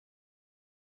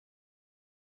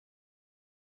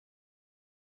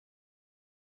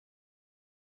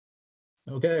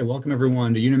Okay, welcome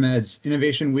everyone to UNeMed's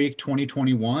Innovation Week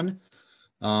 2021.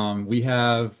 We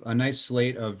have a nice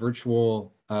slate of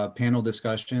virtual panel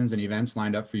discussions and events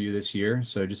lined up for you this year.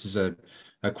 So just as a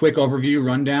quick overview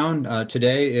rundown,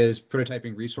 today is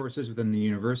prototyping resources within the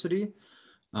university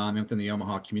and within the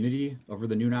Omaha community over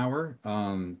the noon hour.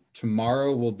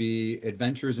 Tomorrow will be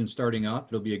adventures in starting up.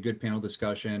 It'll be a good panel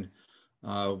discussion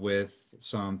with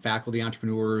some faculty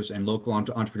entrepreneurs and local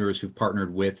entrepreneurs who've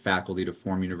partnered with faculty to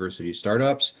form university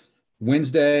startups.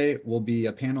 Wednesday will be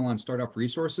a panel on startup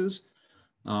resources,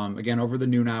 again, over the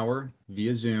noon hour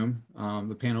via Zoom,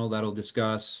 a panel that'll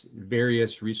discuss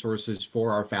various resources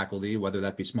for our faculty, whether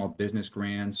that be small business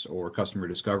grants or customer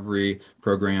discovery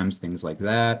programs, things like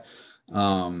that.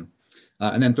 And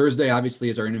then Thursday, obviously,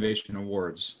 is our Innovation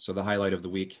Awards. So the highlight of the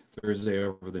week, Thursday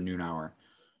over the noon hour.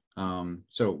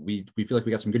 So we feel like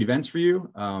we got some good events for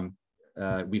you.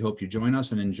 We hope you join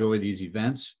us and enjoy these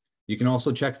events. You can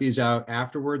also check these out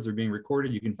afterwards. They're being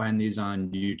recorded. You can find these on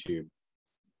YouTube.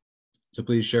 So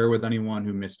please share with anyone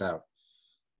who missed out.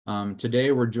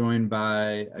 Today, we're joined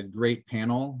by a great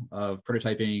panel of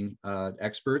prototyping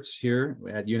experts here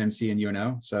at UNMC and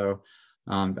UNO. So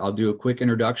I'll do a quick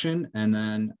introduction and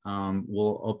then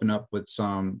we'll open up with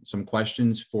some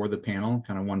questions for the panel,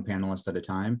 kind of one panelist at a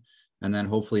time, and then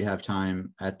hopefully have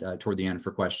time at toward the end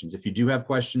for questions. If you do have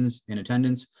questions in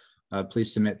attendance,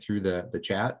 please submit through the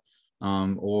chat.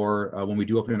 Or when we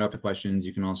do open it up to questions,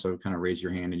 you can also kind of raise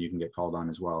your hand and you can get called on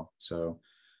as well. So,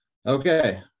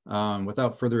 okay,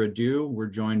 without further ado, we're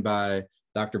joined by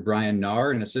Dr. Brian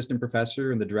Knarr, an assistant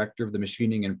professor and the director of the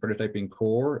Machining and Prototyping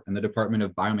Core in the Department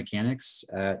of Biomechanics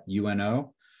at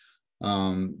UNO.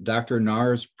 Dr.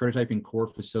 Knarr's Prototyping Core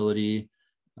facility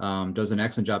does an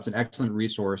excellent job. It's an excellent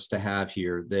resource to have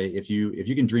here. If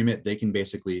you can dream it, they can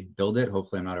basically build it.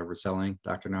 Hopefully I'm not overselling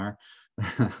Dr. Knarr.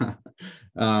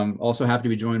 Also happy to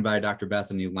be joined by Dr.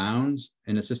 Bethany Lowndes,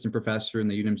 an assistant professor in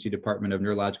the UNMC Department of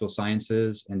Neurological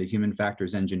Sciences and a human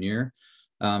factors engineer.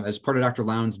 As part of Dr.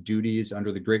 Lowndes' duties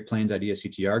under the Great Plains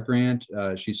IDeA-CTR grant,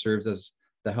 she serves as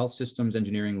the health systems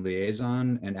engineering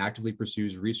liaison and actively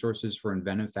pursues resources for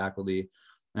inventive faculty,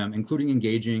 including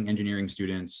engaging engineering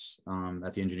students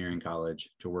at the engineering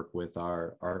college to work with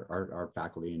our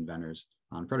faculty inventors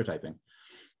on prototyping.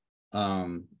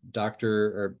 Brian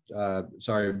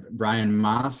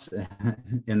Maass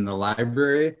in the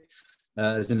library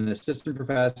is an assistant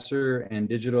professor and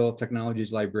digital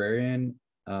technologies librarian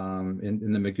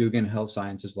in the McGoogan Health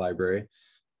Sciences Library.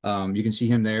 You can see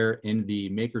him there in the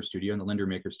Maker Studio, in the Linder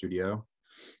Maker Studio.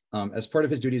 As part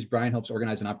of his duties, Brian helps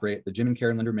organize and operate the Jim and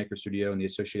Karen Linder Maker Studio and the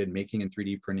associated Making and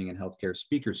 3D Printing and Healthcare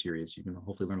Speaker Series. You can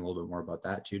hopefully learn a little bit more about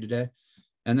that too today.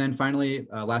 And then finally,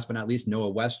 last but not least, Noah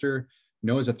Wester.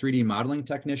 Noah is a 3D modeling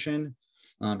technician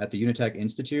at the UNeTech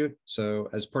Institute. So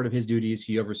as part of his duties,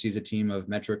 he oversees a team of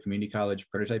Metro Community College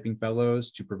prototyping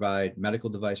fellows to provide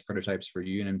medical device prototypes for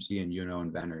UNMC and UNO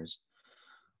inventors.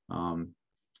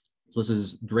 So this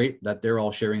is great that they're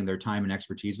all sharing their time and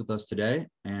expertise with us today,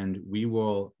 and we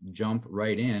will jump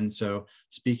right in. So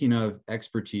speaking of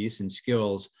expertise and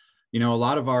skills, you know, a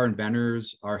lot of our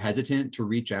inventors are hesitant to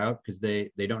reach out because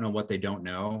they don't know what they don't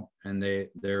know, and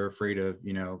they're afraid of,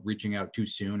 you know, reaching out too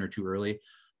soon or too early,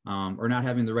 or not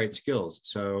having the right skills.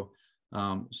 So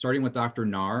starting with Dr.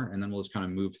 Knarr, and then we'll just kind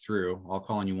of move through. I'll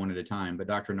call on you one at a time, but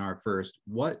Dr. Knarr first,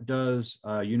 what does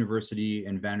a university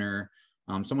inventor,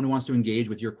 someone who wants to engage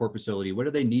with your core facility, what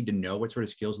do they need to know? What sort of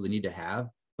skills do they need to have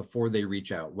before they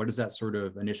reach out? What does that sort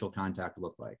of initial contact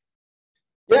look like?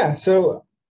 Yeah, so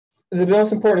the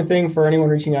most important thing for anyone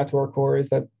reaching out to our core is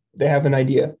that they have an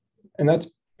idea, and that's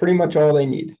pretty much all they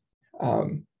need.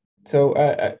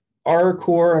 Our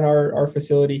core and our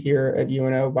facility here at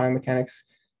UNO Biomechanics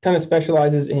kind of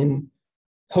specializes in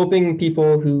helping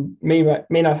people who may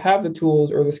not have the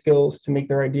tools or the skills to make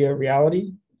their idea a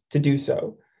reality to do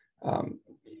so.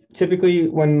 Typically,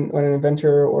 when an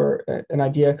inventor or an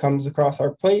idea comes across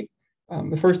our plate,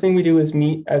 the first thing we do is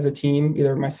meet as a team,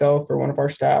 either myself or one of our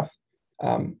staff,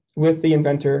 with the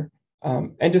inventor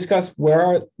and discuss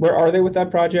where are they with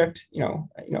that project. You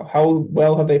know how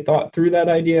well have they thought through that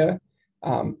idea,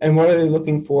 and what are they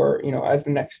looking for, you know, as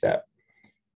the next step.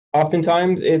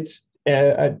 Oftentimes, it's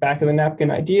a back of the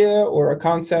napkin idea or a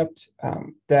concept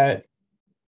that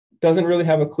doesn't really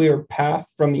have a clear path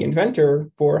from the inventor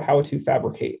for how to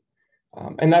fabricate.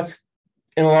 And that's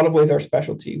in a lot of ways our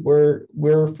specialty.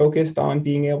 We're focused on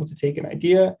being able to take an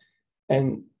idea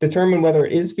and determine whether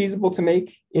it is feasible to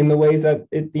make in the ways that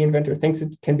the inventor thinks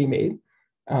it can be made,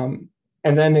 and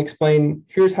then explain,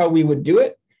 here's how we would do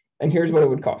it, and here's what it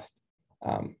would cost.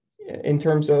 In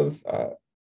terms of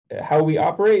how we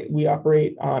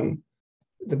operate on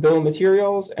the bill of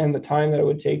materials and the time that it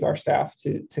would take our staff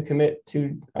to commit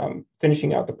to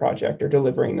finishing out the project or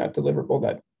delivering that deliverable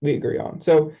that we agree on.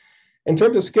 So in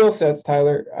terms of skill sets,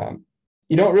 Tyler,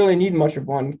 you don't really need much of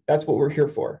one. That's what we're here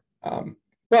for.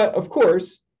 But of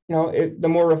course, the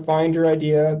more refined your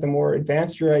idea, the more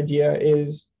advanced your idea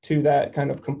is to that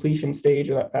kind of completion stage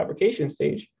or that fabrication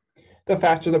stage, the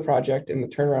faster the project and the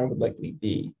turnaround would likely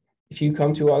be. If you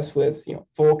come to us with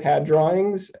full CAD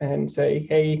drawings and say,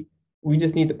 hey, we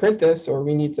just need to print this, or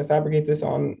we need to fabricate this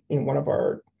on one of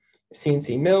our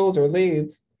CNC mills or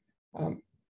lathes,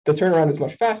 the turnaround is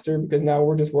much faster because now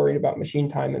we're just worried about machine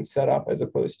time and setup as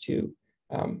opposed to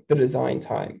the design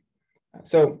time.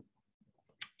 So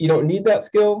you don't need that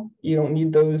skill. You don't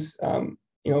need those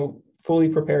fully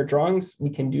prepared drawings. We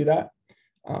can do that.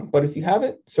 But if you have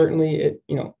it, certainly it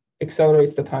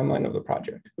accelerates the timeline of the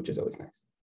project, which is always nice.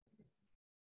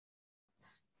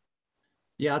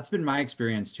 Yeah, it's been my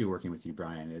experience too working with you,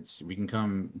 Brian. We can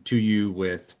come to you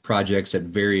with projects at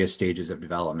various stages of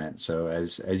development. So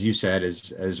as you said,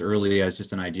 as early as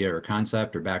just an idea or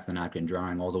concept or back the napkin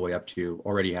drawing, all the way up to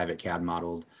already have it CAD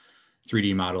modeled,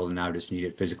 3D modeled, and now just need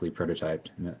it physically prototyped.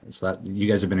 So that you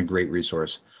guys have been a great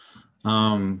resource.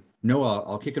 Noah,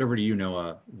 I'll kick it over to you,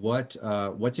 Noah. What's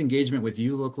engagement with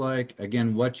you look like?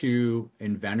 Again, what do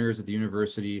inventors at the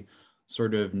university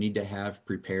sort of need to have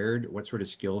prepared? What sort of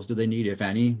skills do they need, if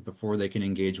any, before they can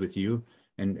engage with you?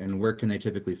 And where can they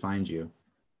typically find you?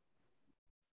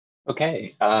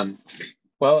 Okay.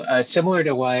 Well, similar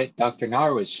to what Dr.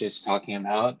 Knarr was just talking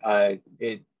about,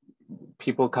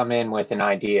 people come in with an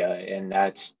idea, and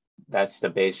that's the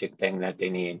basic thing that they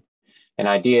need. An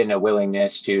idea and a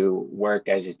willingness to work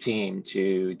as a team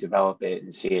to develop it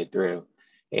and see it through.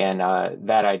 And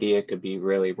that idea could be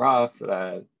really rough,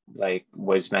 like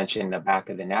was mentioned, the back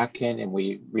of the napkin. And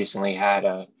we recently had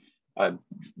a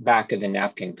back of the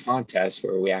napkin contest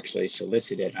where we actually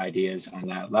solicited ideas on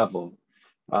that level.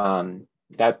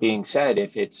 That being said,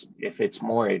 if it's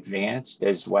more advanced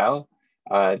as well,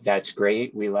 that's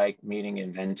great. We like meeting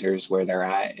inventors where they're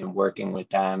at and working with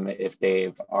them if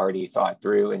they've already thought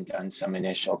through and done some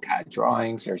initial CAD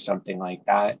drawings or something like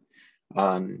that.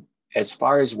 As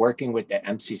far as working with the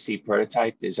MCC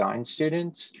prototype design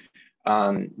students,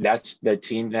 that's the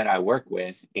team that I work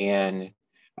with. And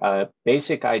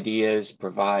basic ideas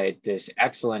provide this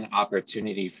excellent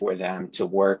opportunity for them to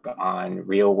work on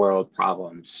real world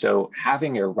problems. So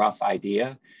having a rough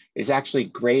idea is actually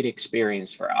great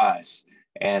experience for us.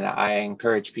 And I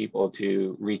encourage people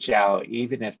to reach out,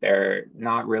 even if they're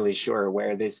not really sure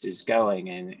where this is going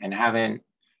and haven't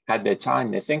had the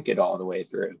time to think it all the way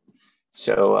through.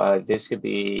 So this could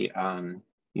be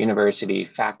university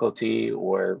faculty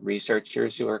or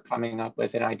researchers who are coming up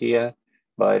with an idea.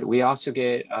 But we also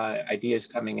get ideas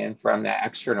coming in from the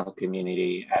external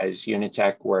community, as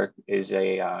UNeTech is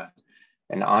an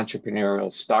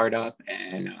entrepreneurial startup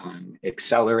and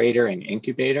accelerator and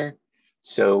incubator.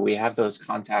 So we have those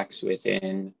contacts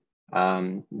within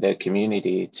the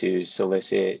community to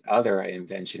solicit other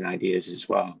invention ideas as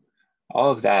well.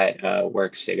 All of that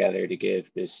works together to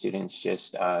give the students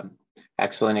just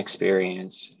excellent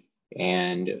experience.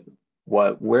 And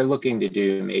what we're looking to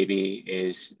do maybe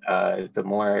is the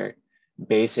more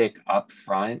basic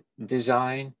upfront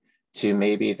design to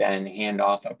maybe then hand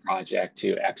off a project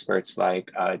to experts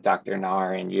like Dr.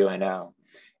 Knarr and UNO.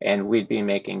 And we'd be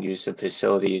making use of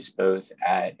facilities both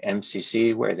at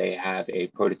MCC, where they have a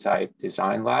prototype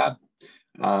design lab,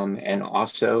 and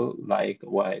also like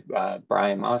what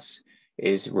Brian Maass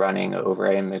is running over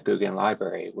at McGoogan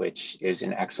Library, which is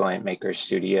an excellent maker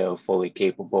studio, fully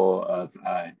capable of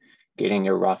getting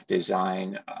a rough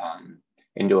design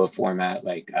into a format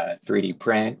like 3D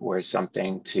print or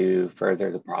something to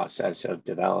further the process of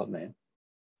development.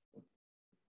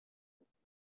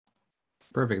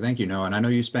 Perfect. Thank you, Noah. And I know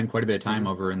you spend quite a bit of time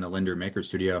over in the Linder Maker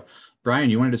Studio. Brian,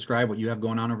 you want to describe what you have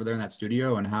going on over there in that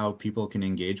studio and how people can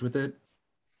engage with it?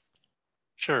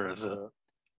 Sure. The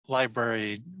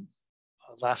library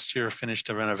last year finished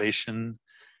a renovation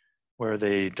where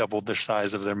they doubled the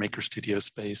size of their Maker Studio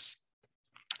space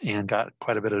and got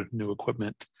quite a bit of new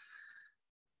equipment.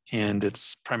 And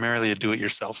it's primarily a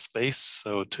do-it-yourself space.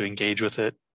 So to engage with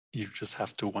it, you just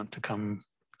have to want to come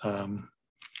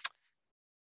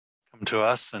to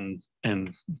us, and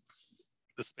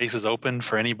the space is open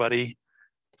for anybody.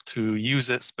 To use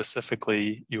it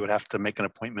specifically, you would have to make an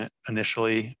appointment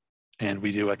initially, and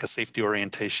we do like a safety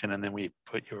orientation, and then we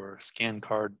put your scan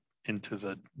card into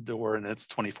the door, and it's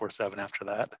 24/7 after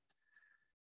that.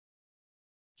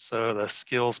 So the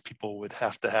skills people would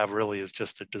have to have really is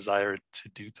just a desire to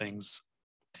do things.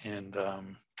 And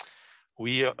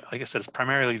we, like I said, it's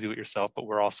primarily do it yourself, but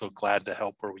we're also glad to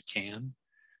help where we can.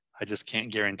 I just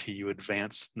can't guarantee you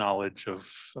advanced knowledge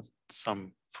of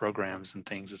some programs and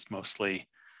things. It's mostly,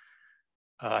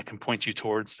 I can point you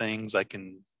towards things. I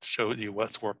can show you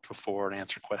what's worked before and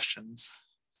answer questions.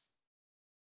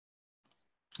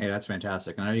 Hey, that's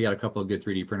fantastic. I know you got a couple of good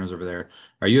 3D printers over there.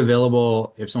 Are you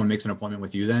available if someone makes an appointment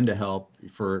with you then to help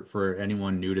for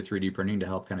anyone new to 3D printing, to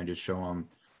help kind of just show them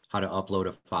how to upload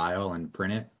a file and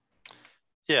print it?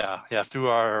 Yeah. Through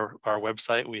our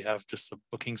website, we have just a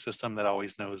booking system that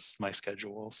always knows my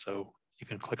schedule. So you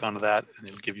can click onto that and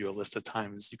it'll give you a list of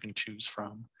times you can choose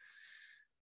from.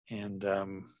 And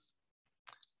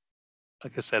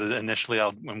like I said, initially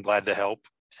I'm glad to help.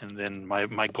 And then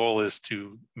my goal is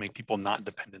to make people not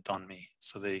dependent on me,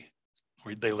 so they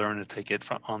learn to take it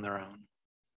on their own.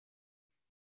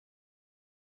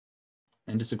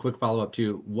 And just a quick follow-up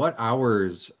too, what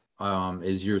hours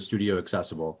is your studio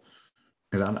accessible?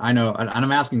 Because I know, and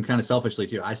I'm asking kind of selfishly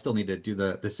too, I still need to do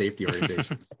the safety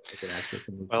orientation.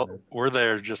 Well, we're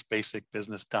there just basic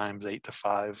business times, 8 to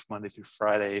 5, Monday through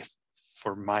Friday,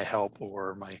 for my help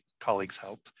or my colleagues'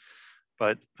 help.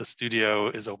 But the studio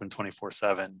is open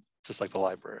 24/7, just like the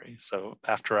library. So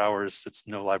after hours, it's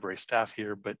no library staff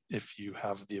here, but if you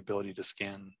have the ability to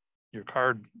scan your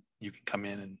card, you can come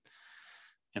in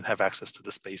and have access to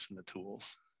the space and the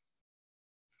tools.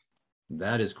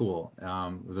 That is cool.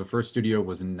 The first studio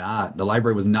the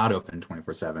library was not open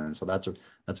 24/7. So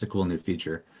that's a cool new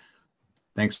feature.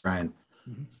 Thanks, Brian.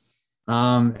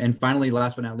 Mm-hmm. And finally,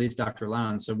 last but not least, Dr.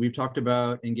 Lowndes. So we've talked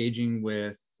about engaging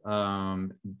with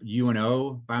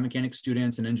UNO biomechanics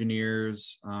students and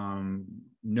engineers.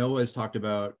 Noah's talked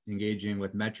about engaging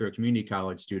with Metro Community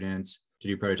College students to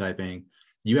do prototyping.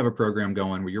 You have a program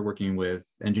going where you're working with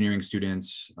engineering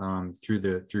students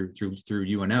through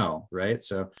UNO, right?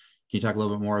 So can you talk a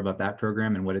little bit more about that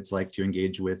program and what it's like to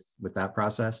engage with that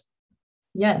process?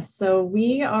 Yes, so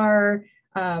we are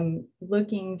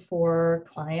looking for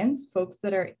clients, folks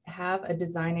that have a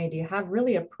design idea, have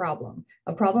really a problem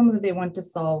that they want to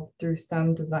solve through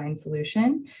some design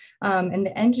solution. And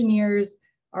the engineers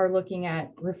are looking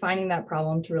at refining that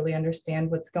problem to really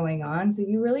understand what's going on. So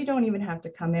you really don't even have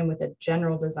to come in with a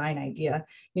general design idea.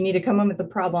 You need to come in with a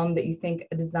problem that you think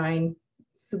a design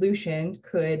solution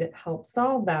could help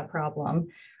solve that problem,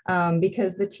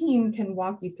 because the team can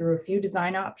walk you through a few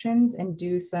design options and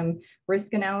do some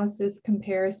risk analysis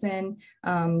comparison,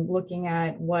 looking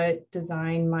at what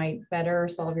design might better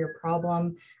solve your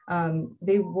problem.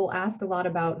 They will ask a lot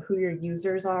about who your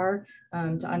users are,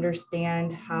 to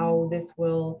understand how this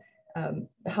will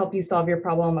help you solve your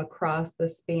problem across the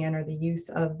span or the use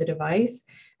of the device.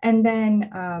 And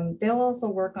then they'll also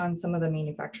work on some of the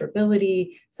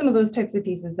manufacturability, some of those types of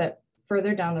pieces that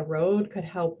further down the road could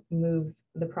help move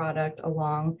the product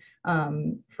along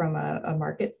from a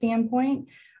market standpoint.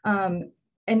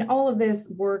 And all of this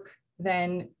work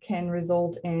then can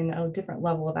result in a different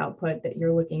level of output that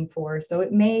you're looking for. So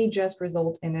it may just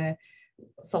result in a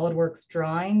SolidWorks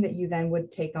drawing that you then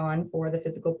would take on for the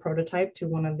physical prototype to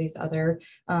one of these other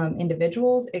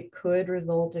individuals. It could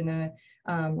result in a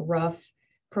rough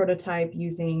prototype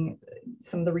using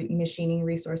some of the machining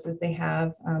resources they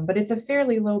have, but it's a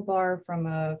fairly low bar from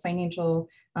a financial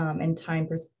and time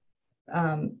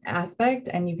aspect,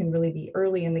 and you can really be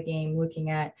early in the game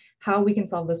looking at how we can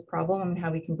solve this problem and how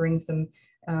we can bring some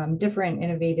different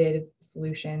innovative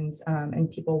solutions and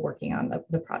people working on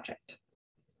the project.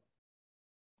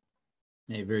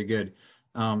 Hey, very good.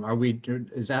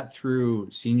 Is that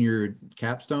through senior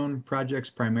capstone projects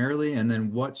primarily? And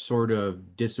then what sort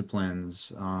of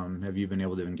disciplines have you been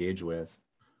able to engage with?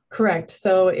 Correct.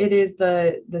 So it is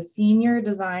the senior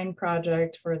design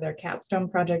project for their capstone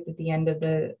project at the end of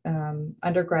the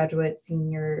undergraduate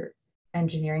senior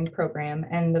engineering program.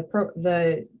 And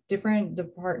the different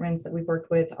departments that we've worked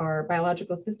with are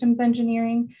biological systems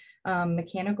engineering,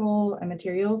 mechanical and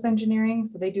materials engineering.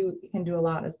 So they can do a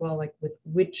lot as well, like with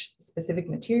which specific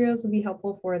materials would be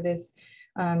helpful for this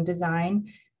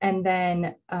design. And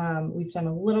then we've done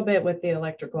a little bit with the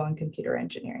electrical and computer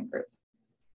engineering group.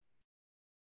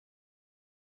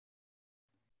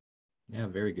 Yeah,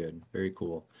 very good. Very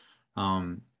cool.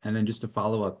 And then just to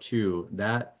follow up too,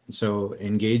 so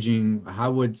engaging,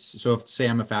 so if say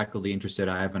I'm a faculty interested,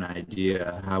 I have an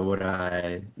idea, how would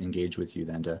I engage with you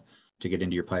then to get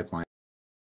into your pipeline?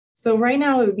 So right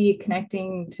now it would be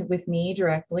connecting with me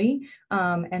directly,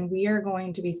 and we are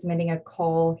going to be submitting a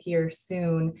call here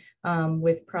soon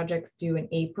with projects due in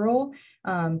April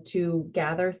to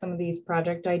gather some of these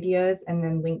project ideas and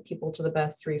then link people to the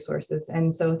best resources.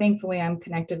 And so thankfully I'm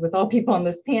connected with all people on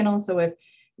this panel. So if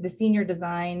the senior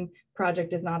design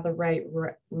project is not the right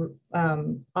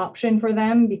option for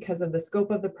them because of the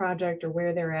scope of the project or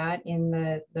where they're at in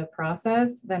the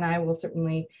process, then I will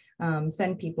certainly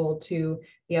send people to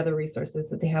the other resources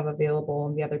that they have available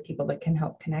and the other people that can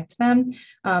help connect them.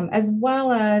 As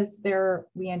well as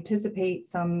we anticipate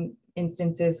some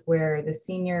instances where the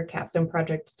senior capstone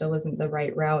project still isn't the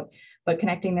right route, but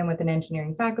connecting them with an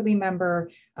engineering faculty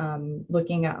member,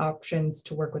 looking at options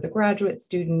to work with a graduate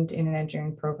student in an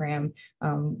engineering program.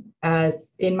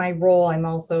 As in my role, I'm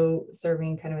also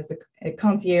serving kind of as a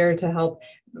concierge to help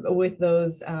with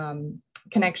those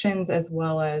connections, as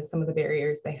well as some of the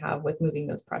barriers they have with moving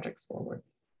those projects forward.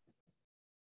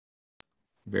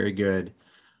 Very good.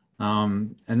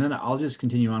 And then I'll just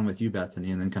continue on with you, Bethany,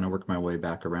 and then kind of work my way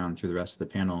back around through the rest of the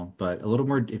panel. But a little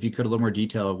more, if you could, a little more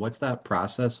detail of what's that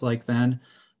process like then?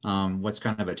 What's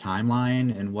kind of a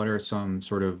timeline, and what are some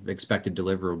sort of expected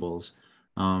deliverables?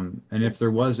 And if there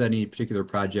was any particular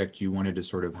project you wanted to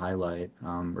sort of highlight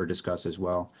or discuss as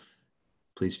well,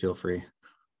 please feel free.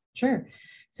 Sure.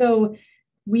 So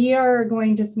we are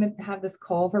going to have this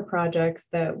call for projects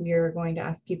that we are going to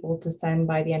ask people to send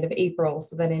by the end of April,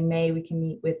 so that in May we can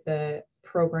meet with the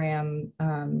program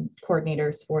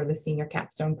coordinators for the senior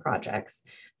capstone projects,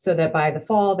 so that by the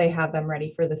fall they have them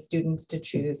ready for the students to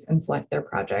choose and select their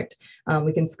project.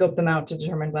 We can scope them out to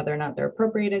determine whether or not they're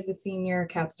appropriate as a senior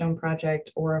capstone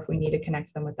project, or if we need to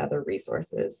connect them with other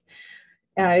resources.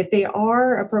 If they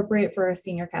are appropriate for a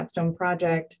senior capstone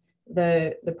project,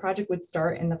 the project would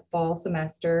start in the fall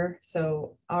semester.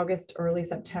 So August, early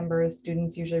September,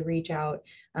 students usually reach out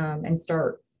and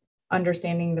start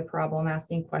understanding the problem,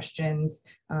 asking questions,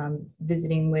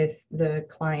 visiting with the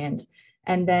client,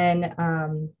 and then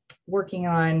working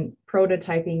on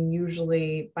prototyping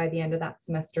usually by the end of that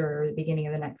semester or the beginning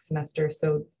of the next semester.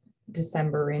 So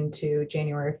December into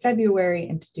January, February,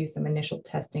 and to do some initial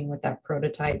testing with that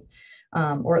prototype,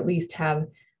 or at least have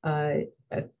a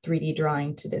 3D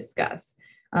drawing to discuss.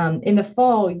 In the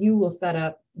fall, you will set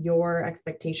up your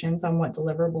expectations on what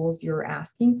deliverables you're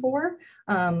asking for.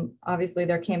 Obviously,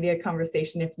 there can be a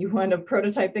conversation if you want a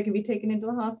prototype that can be taken into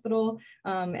the hospital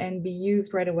and be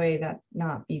used right away. That's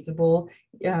not feasible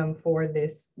for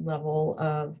this level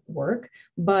of work.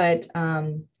 But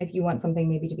if you want something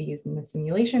maybe to be used in the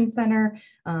simulation center,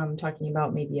 talking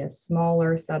about maybe a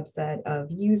smaller subset of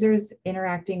users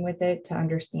interacting with it to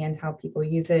understand how people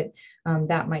use it,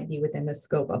 that might be within the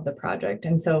scope of the project.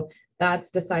 And so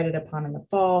that's decided upon in the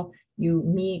fall. You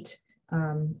meet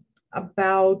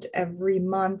about every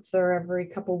month or every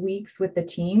couple weeks with the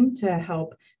team to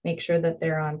help make sure that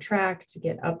they're on track, to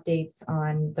get updates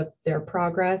on their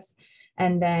progress.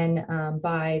 And then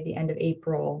by the end of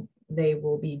April, they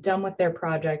will be done with their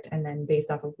project. And then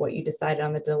based off of what you decided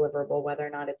on the deliverable, whether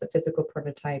or not it's a physical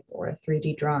prototype or a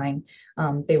 3D drawing,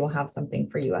 they will have something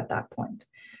for you at that point.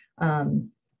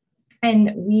 And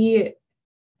we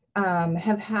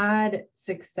have had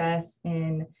success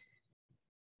in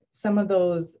some of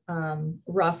those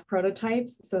rough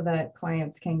prototypes, so that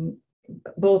clients can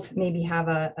both maybe have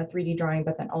a 3D drawing,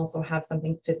 but then also have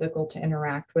something physical to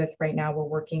interact with. Right now, we're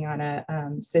working on a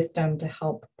system to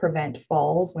help prevent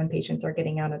falls when patients are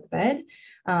getting out of the bed.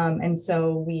 And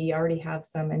so we already have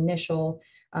some initial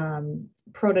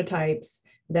prototypes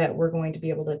that we're going to be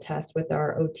able to test with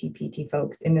our OT-PT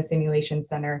folks in the simulation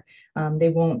center. They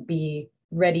won't be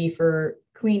ready for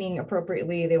cleaning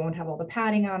appropriately. They won't have all the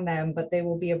padding on them, but they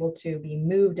will be able to be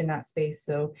moved in that space,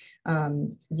 so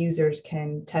users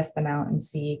can test them out and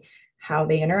see how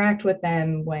they interact with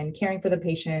them when caring for the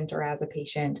patient or as a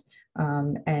patient,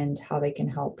 and how they can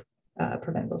help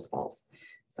prevent those falls.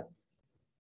 So.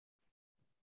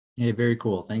 Yeah, very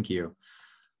cool. Thank you.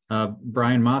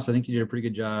 Brian Maass, I think you did a pretty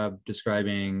good job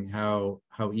describing how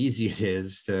easy it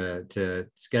is to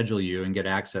schedule you and get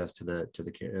access to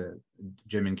the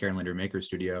Jim and Karen Lander Maker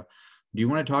Studio. Do you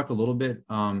want to talk a little bit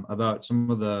about some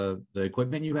of the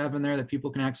equipment you have in there that people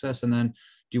can access, and then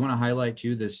do you want to highlight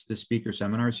too this speaker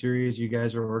seminar series you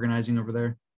guys are organizing over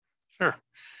there? Sure.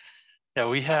 Yeah,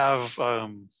 we have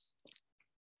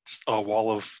just a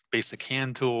wall of basic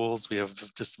hand tools. We have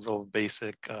just real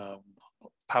basic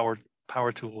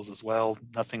power tools as well.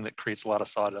 Nothing that creates a lot of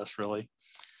sawdust, really.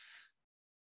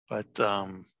 But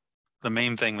the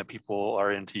main thing that people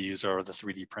are into use are the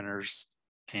 3D printers.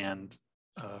 And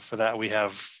for that, we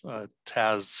have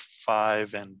TAS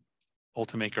 5 and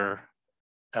Ultimaker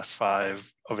S5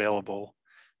 available.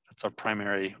 That's our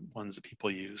primary ones that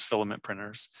people use, filament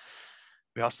printers.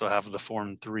 We also have the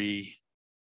Form 3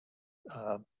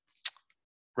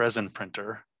 resin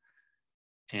printer.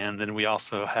 And then we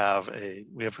also have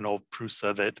an old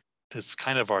Prusa that is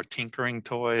kind of our tinkering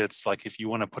toy. It's like, if you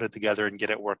want to put it together and get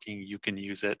it working, you can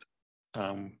use it.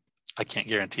 I can't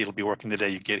guarantee it'll be working the day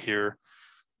you get here.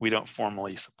 We don't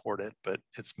formally support it, but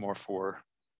it's more for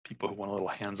people who want a little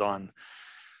hands-on,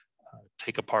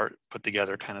 take apart, put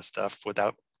together kind of stuff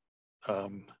without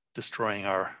destroying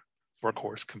our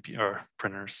workhorse computer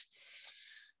printers.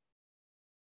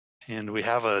 And we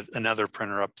have another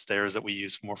printer upstairs that we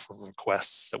use more for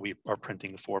requests that we are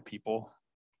printing for people.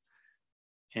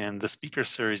 And the speaker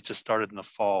series just started in the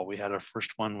fall. We had our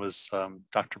first one was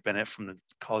Dr. Bennett from the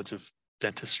College of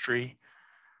Dentistry.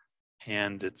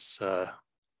 And it's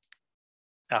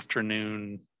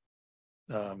afternoon,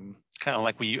 kind of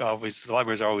like the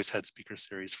libraries always had speaker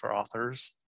series for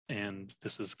authors. And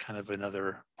this is kind of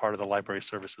another part of the library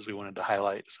services we wanted to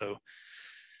highlight. So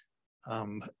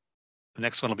the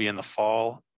next one will be in the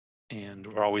fall, and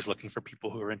we're always looking for people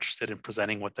who are interested in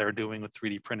presenting what they're doing with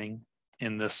 3D printing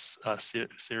in this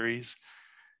series.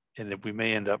 And we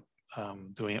may end up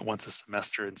doing it once a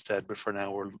semester instead, but for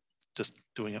now we're just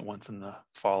doing it once in the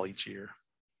fall each year.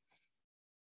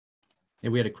 Yeah,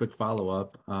 we had a quick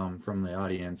follow-up from the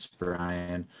audience,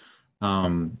 Brian.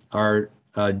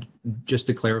 Just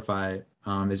to clarify,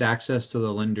 is access to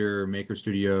the Linder Maker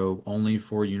Studio only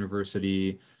for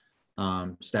university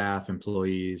staff,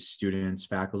 employees, students,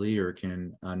 faculty, or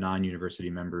can non-university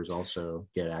members also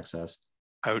get access?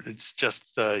 It's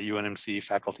just the UNMC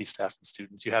faculty, staff, and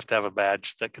students. You have to have a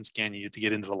badge that can scan you to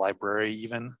get into the library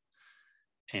even.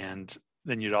 And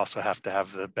then you'd also have to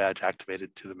have the badge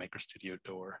activated to the Maker Studio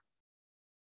door.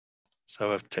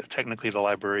 So if technically the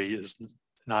library is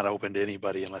not open to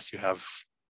anybody unless you have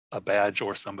a badge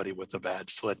or somebody with a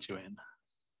badge to let you in.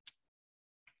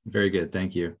 Very good,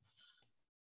 thank you.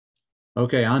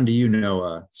 Okay, on to you,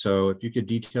 Noah. So if you could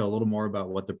detail a little more about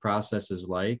what the process is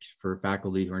like for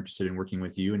faculty who are interested in working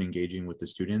with you and engaging with the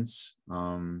students.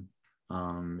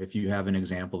 If you have an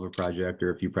example of a project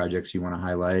or a few projects you want to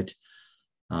highlight.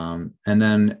 And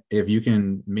then if you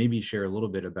can maybe share a little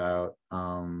bit about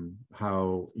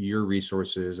how your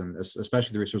resources, and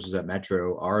especially the resources at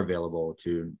Metro, are available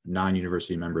to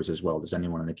non-university members as well. Does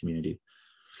anyone in the community?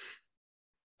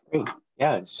 Great.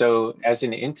 Yeah, so as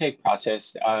an intake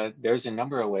process, there's a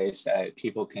number of ways that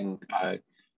people can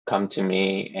come to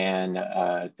me and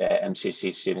the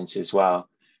MCC students as well.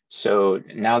 So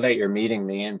now that you're meeting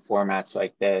me in formats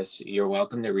like this, you're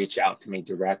welcome to reach out to me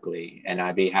directly, and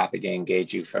I'd be happy to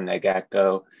engage you from the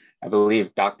get-go. I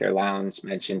believe Dr. Lowndes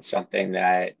mentioned something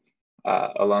that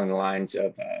along the lines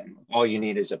of all you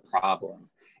need is a problem.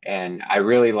 And I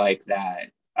really like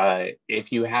that.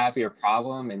 If you have your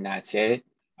problem and that's it,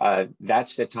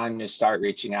 that's the time to start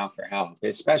reaching out for help,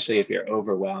 especially if you're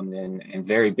overwhelmed and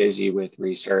very busy with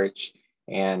research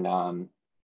and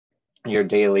your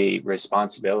daily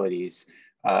responsibilities.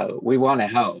 We want to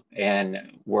help,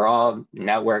 and we're all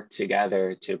networked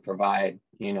together to provide,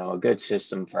 a good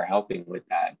system for helping with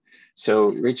that. So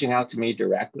reaching out to me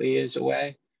directly is a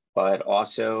way, but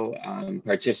also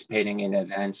participating in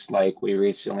events like we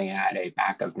recently had a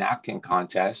back of napkin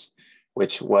contest,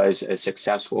 which was a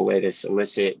successful way to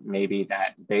solicit maybe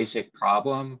that basic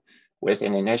problem with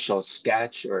an initial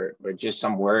sketch or just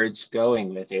some words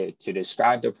going with it to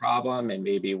describe the problem and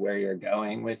maybe where you're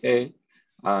going with it.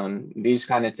 These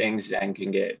kind of things then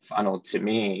can get funneled to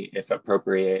me, if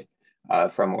appropriate,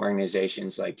 from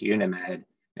organizations like UNeMed,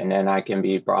 and then I can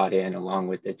be brought in along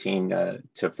with the team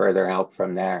to further help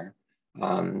from there.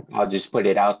 I'll just put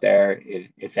it out there.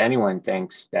 If anyone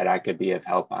thinks that I could be of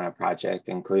help on a project,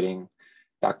 including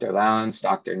Dr. Lowndes,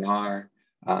 Dr. Knarr,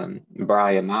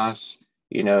 Brian Maass,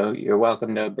 you're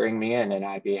welcome to bring me in, and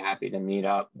I'd be happy to meet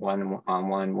up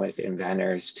one-on-one with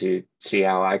inventors to see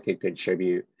how I could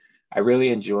contribute. I really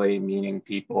enjoy meeting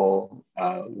people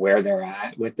where they're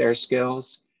at with their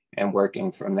skills and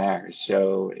working from there.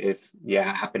 So if you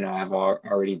happen to have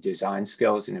already design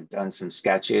skills and have done some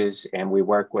sketches, and we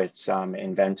work with some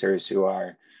inventors who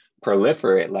are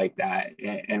proliferate like that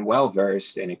and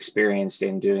well-versed and experienced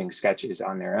in doing sketches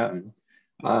on their own,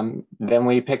 then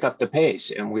we pick up the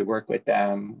pace and we work with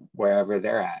them wherever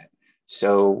they're at.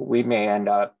 So we may end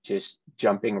up just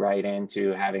jumping right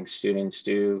into having students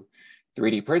do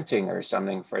 3D printing or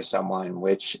something for someone,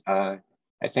 which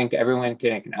I think everyone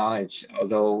can acknowledge,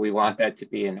 although we want that to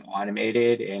be an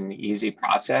automated and easy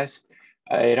process,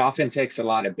 it often takes a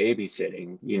lot of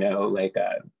babysitting, like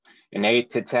an 8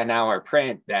 to 10 hour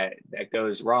print that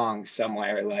goes wrong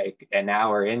somewhere like an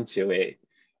hour into it.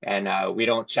 And we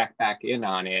don't check back in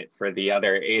on it for the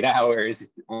other 8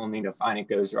 hours only to find it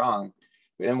goes wrong.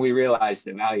 Then we realize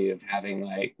the value of having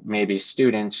like maybe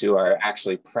students who are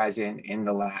actually present in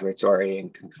the laboratory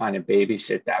and can kind of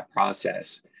babysit that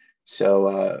process.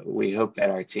 So we hope that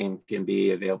our team can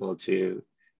be available to,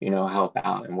 help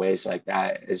out in ways like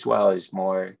that, as well as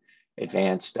more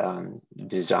advanced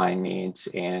design needs,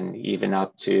 and even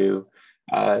up to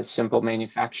simple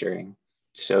manufacturing.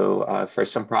 So for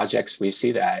some projects, we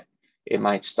see that it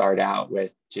might start out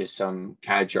with just some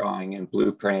CAD drawing and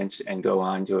blueprints and go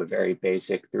on to a very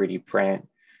basic 3D print,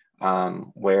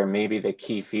 where maybe the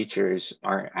key features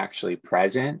aren't actually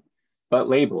present, but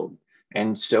labeled.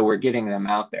 And so we're getting them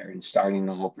out there and starting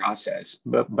the whole process.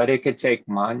 But it could take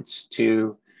months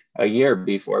to a year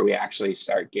before we actually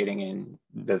start getting in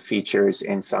the features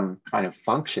in some kind of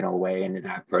functional way into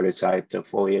that prototype to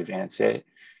fully advance it.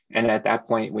 And at that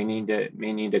point, we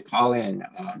may need to call in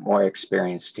more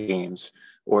experienced teams,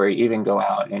 or even go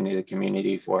out into the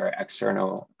community for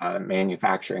external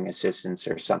manufacturing assistance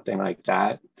or something like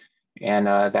that. And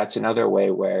that's another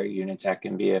way where UNeTech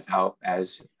can be of help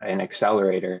as an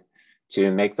accelerator to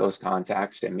make those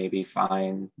contacts and maybe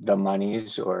find the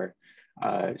monies or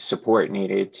support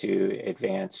needed to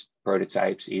advance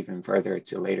prototypes even further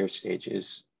to later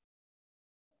stages.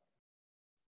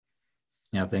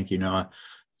 Yeah, thank you, Noah.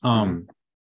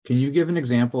 Can you give an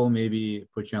example, maybe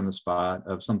put you on the spot,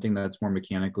 of something that's more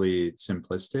mechanically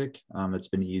simplistic, that's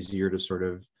been easier to sort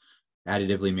of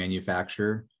additively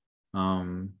manufacture?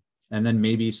 And then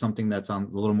maybe something that's a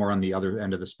little more on the other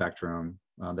end of the spectrum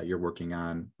that you're working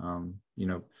on,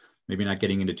 maybe not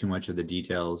getting into too much of the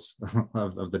details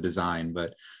of the design,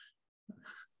 but.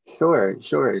 Sure.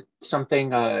 Something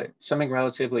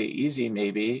relatively easy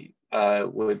maybe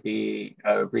would be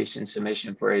a recent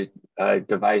submission for a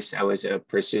device that was a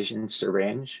precision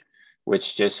syringe,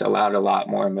 which just allowed a lot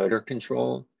more motor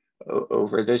control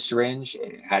over the syringe.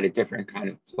 It had a different kind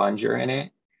of plunger in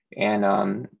it.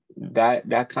 And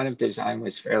that kind of design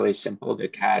was fairly simple to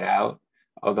CAD out,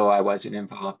 although I wasn't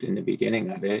involved in the beginning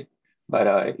of it.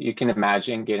 But you can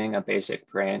imagine getting a basic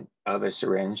print of a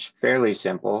syringe, fairly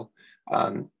simple,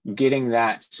 getting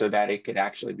that so that it could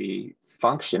actually be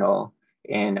functional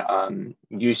in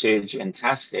usage and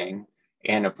testing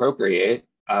and appropriate.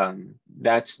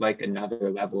 That's like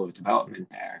another level of development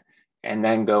there. And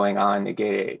then going on to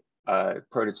get it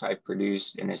prototype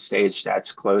produced in a stage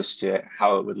that's close to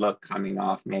how it would look coming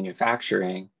off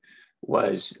manufacturing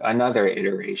was another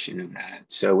iteration of that.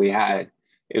 So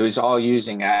it was all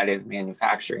using additive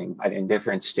manufacturing, but in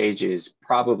different stages,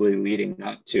 probably leading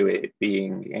up to it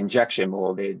being injection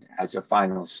molded as a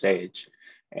final stage.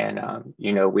 And,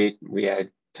 we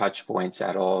had touch points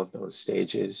at all of those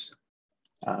stages.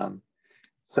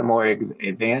 Some more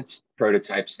advanced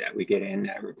prototypes that we get in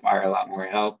that require a lot more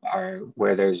help are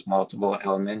where there's multiple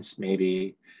elements,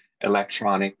 maybe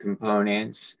electronic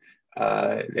components.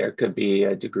 There could be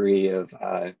a degree of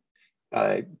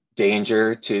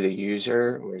danger to the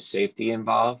user or safety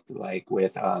involved, like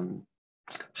with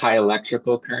high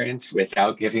electrical currents,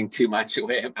 without giving too much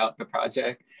away about the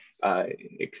project,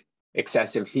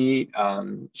 excessive heat,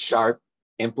 sharp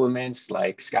implements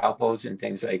like scalpels and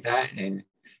things like that, and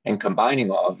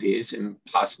combining all of these and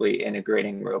possibly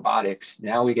integrating robotics.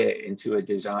 Now we get into a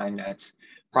design that's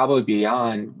probably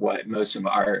beyond what most of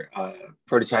our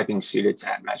prototyping students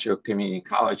at Metro Community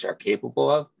College are capable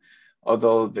of.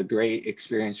 Although the great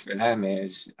experience for them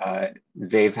is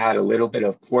they've had a little bit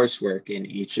of coursework in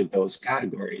each of those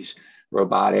categories: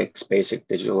 robotics, basic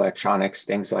digital electronics,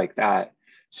 things like that.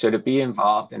 So to be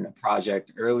involved in the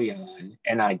project early on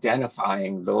and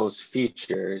identifying those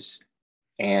features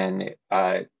and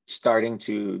starting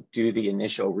to do the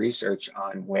initial research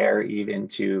on where even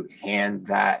to hand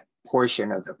that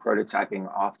portion of the prototyping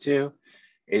off to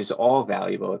is all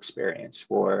valuable experience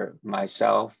for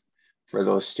myself, for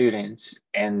those students.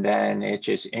 And then it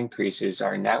just increases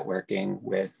our networking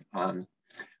with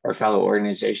our fellow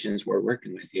organizations we're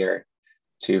working with here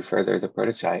to further the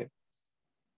prototype.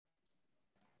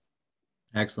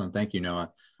 Excellent. Thank you,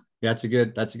 Noah. Yeah, that's a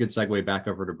good segue back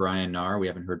over to Brian Knarr. We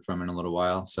haven't heard from him in a little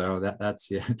while. So that's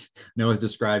it. Noah's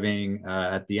describing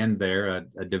at the end there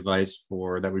a device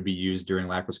that would be used during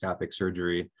laparoscopic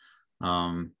surgery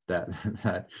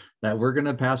that we're going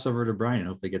to pass over to Brian and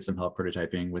hopefully get some help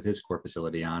prototyping with his core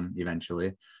facility on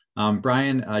eventually.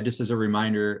 Brian, just as a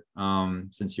reminder,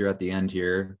 since you're at the end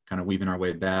here, kind of weaving our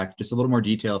way back, just a little more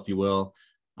detail, if you will,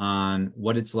 on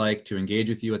what it's like to engage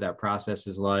with you, what that process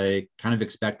is like, kind of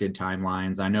expected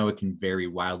timelines. I know it can vary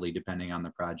wildly depending on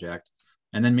the project.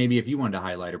 And then maybe if you wanted to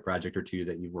highlight a project or two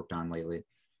that you've worked on lately.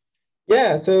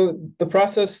 Yeah, so the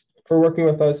process for working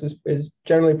with us is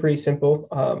generally pretty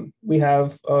simple. We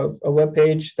have a web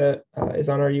page that is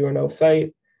on our UNO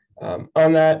site. On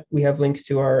that, we have links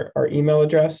to our email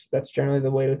address. That's generally the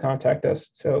way to contact us.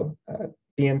 So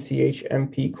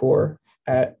bmchmpcore@unm.edu.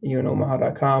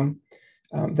 unomaha.com.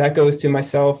 That goes to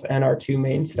myself and our 2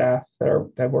 main staff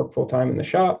that work full-time in the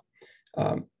shop.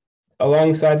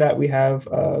 Alongside that, we have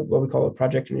what we call a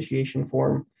project initiation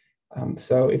form.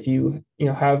 So if you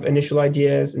have initial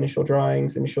ideas, initial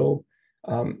drawings, initial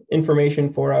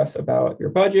information for us about your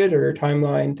budget or your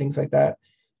timeline, things like that,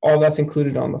 all that's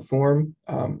included on the form.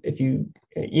 If you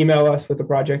email us with the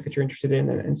project that you're interested in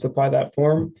and supply that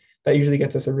form, that usually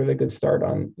gets us a really good start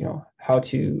on how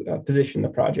to position the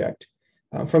project.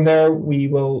 From there, we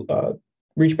will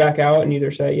reach back out and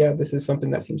either say, yeah, this is something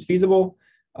that seems feasible.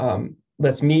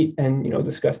 Let's meet and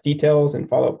discuss details and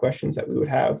follow-up questions that we would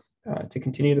have to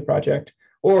continue the project,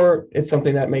 or it's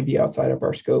something that may be outside of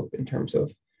our scope in terms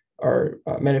of our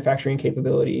manufacturing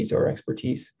capabilities or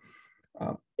expertise.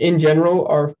 In general,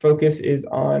 our focus is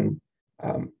on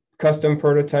custom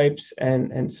prototypes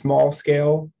and small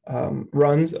scale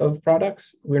runs of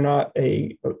products. We're not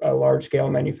a large scale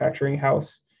manufacturing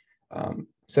house.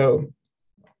 So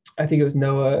I think it was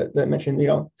Noah that mentioned,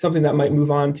 something that might move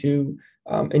on to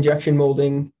injection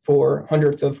molding for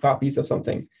hundreds of copies of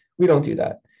something. We don't do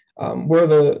that. We're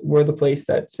the place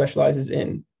that specializes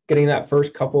in getting that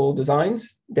first couple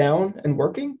designs down and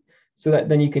working, so that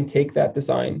then you can take that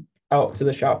design out to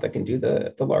the shop that can do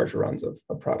the large runs of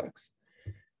products.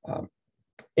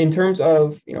 In terms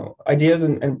of ideas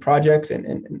and projects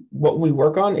and what we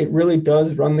work on, it really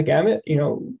does run the gamut.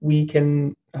 We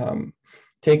can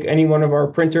take any one of our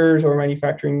printers or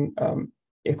manufacturing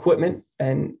equipment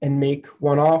and make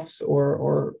one-offs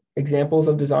or examples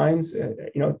of designs.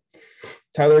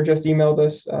 Tyler just emailed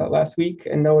us last week,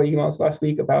 and Noah emailed us last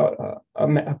week about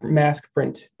a mask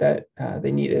print that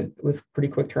they needed with pretty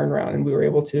quick turnaround, and we were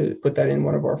able to put that in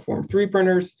one of our Form 3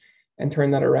 printers and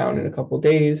turn that around in a couple of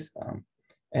days,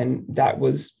 and that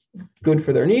was good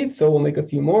for their needs. So we'll make a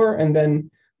few more, and then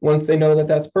once they know that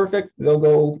that's perfect, they'll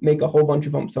go make a whole bunch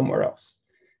of them somewhere else.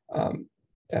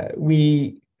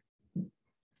 We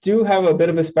do have a bit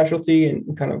of a specialty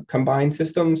in kind of combined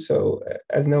systems. So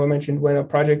as Noah mentioned, when a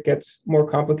project gets more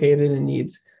complicated and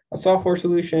needs a software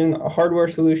solution, a hardware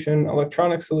solution,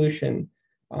 electronic solution,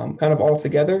 kind of all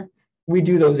together, we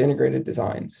do those integrated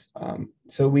designs.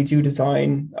 So we do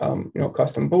design,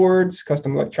 custom boards,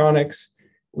 custom electronics.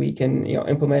 We can,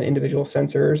 implement individual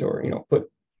sensors or,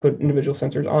 put individual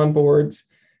sensors on boards.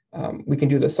 We can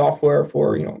do the software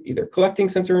for, either collecting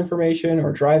sensor information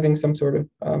or driving some sort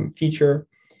of feature.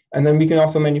 And then we can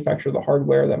also manufacture the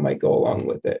hardware that might go along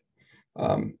with it.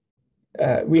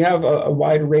 We have a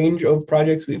wide range of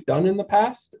projects we've done in the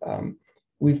past.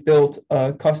 We've built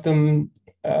a custom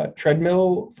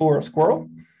treadmill for a squirrel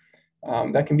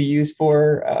that can be used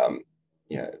for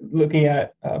looking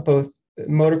at both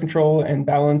motor control and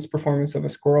balance performance of a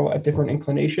squirrel at different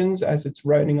inclinations as it's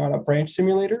riding on a branch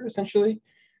simulator, essentially.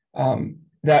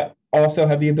 That also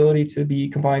have the ability to be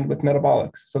combined with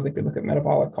metabolics, so they could look at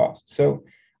metabolic costs. So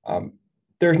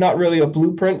there's not really a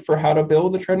blueprint for how to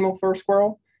build a treadmill for a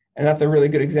squirrel, and that's a really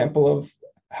good example of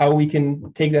how we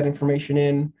can take that information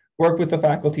in, work with the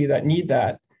faculty that need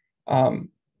that,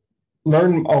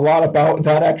 learn a lot about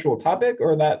that actual topic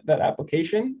or that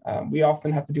application. We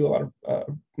often have to do a lot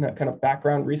of kind of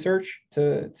background research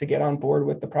to get on board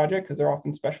with the project because they're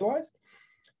often specialized,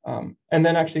 and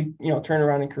then actually turn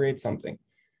around and create something.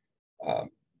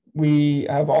 We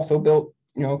have also built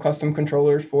custom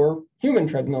controllers for human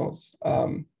treadmills.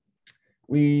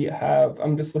 We have,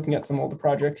 I'm just looking at some older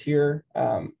projects here.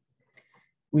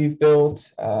 We've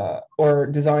built or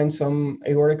designed some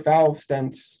aortic valve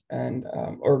stents and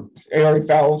or aortic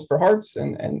valves for hearts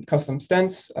and custom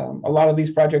stents. A lot of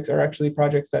these projects are actually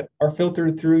projects that are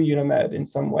filtered through UNeMed in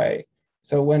some way.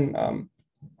 So when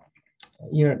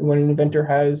when an inventor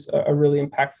has a really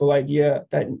impactful idea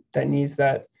that needs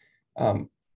that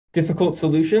difficult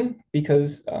solution,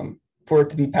 because for it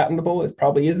to be patentable, it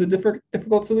probably is a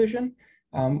difficult solution.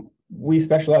 We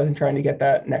specialize in trying to get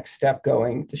that next step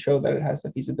going to show that it has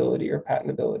the feasibility or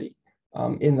patentability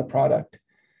in the product.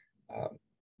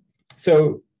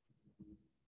 So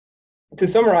to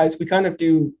summarize, we kind of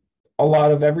do a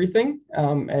lot of everything.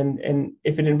 And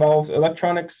if it involves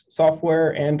electronics,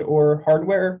 software, and or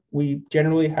hardware, we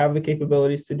generally have the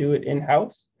capabilities to do it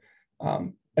in-house,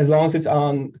 as long as it's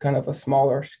on kind of a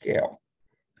smaller scale.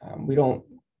 We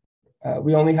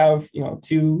only have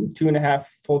 2.5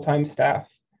 full-time staff.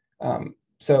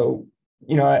 So,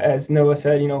 as Noah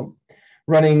said,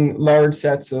 running large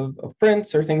sets of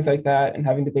prints or things like that and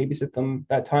having to babysit them,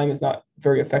 that time is not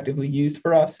very effectively used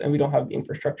for us. And we don't have the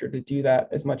infrastructure to do that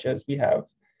as much as we have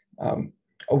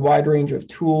a wide range of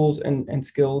tools and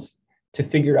skills to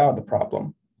figure out the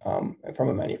problem from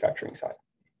a manufacturing side.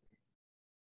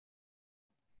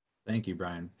 Thank you,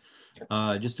 Brian.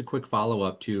 Just a quick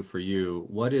follow-up too for you.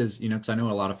 What is, because I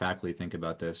know a lot of faculty think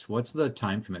about this. What's the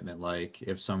time commitment like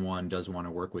if someone does want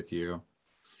to work with you?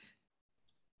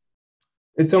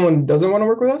 If someone doesn't want to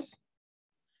work with us?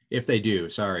 If they do,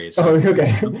 sorry. So,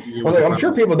 okay. I was like, I'm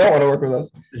sure people don't want to work with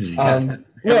us.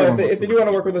 No, if they do want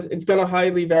to work with us, it's going to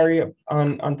highly vary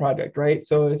on project, right?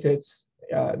 So if it's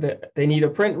they need a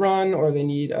print run or they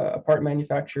need a part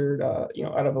manufactured,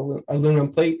 out of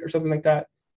aluminum plate or something like that,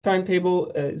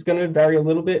 timetable is going to vary a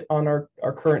little bit on our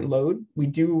current load. We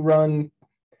do run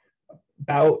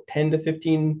about 10 to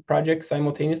 15 projects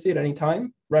simultaneously at any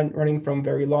time, running from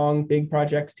very long, big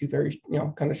projects to very,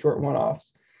 kind of short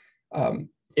one-offs.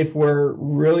 If we're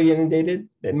really inundated,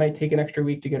 it might take an extra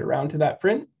week to get around to that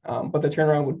print, but the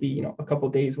turnaround would be, a couple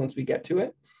of days once we get to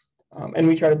it. And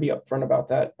we try to be upfront about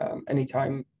that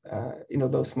anytime,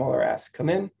 those smaller asks come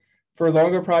in. For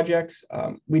longer projects,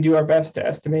 we do our best to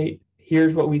estimate,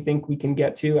 here's what we think we can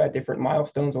get to at different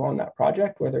milestones along that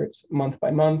project, whether it's month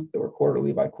by month or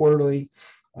quarterly by quarterly.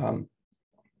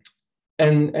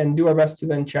 And do our best to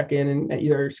then check in and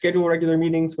either schedule regular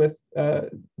meetings with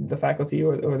the faculty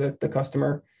or the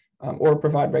customer, or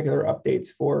provide regular updates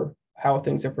for how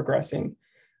things are progressing.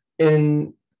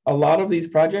 In a lot of these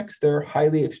projects, they're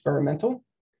highly experimental,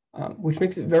 which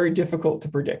makes it very difficult to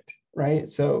predict, right?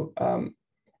 So,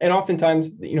 and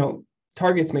oftentimes,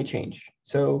 targets may change.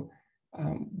 So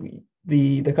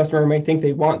the customer may think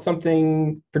they want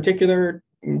something particular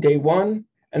in day one,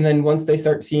 and then once they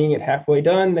start seeing it halfway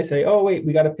done, they say, oh, wait,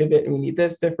 we got to pivot and we need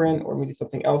this different, or we need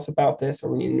something else about this, or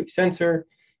we need a new sensor,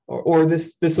 or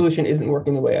this solution isn't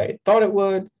working the way I thought it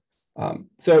would.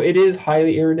 So it is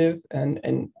highly iterative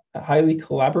and highly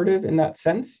collaborative in that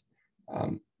sense.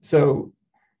 So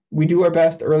we do our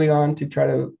best early on to try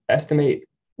to estimate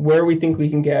where we think we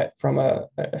can get from a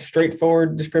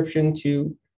straightforward description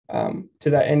to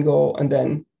that end goal. And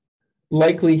then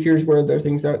likely here's where there are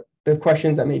things that the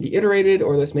questions that may be iterated,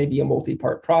 or this may be a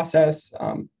multi-part process.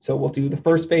 So we'll do the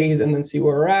first phase and then see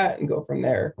where we're at and go from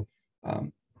there.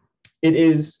 It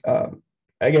is,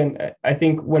 again, I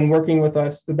think when working with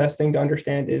us, the best thing to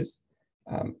understand is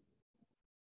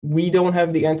we don't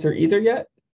have the answer either yet,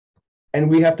 and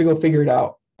we have to go figure it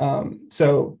out.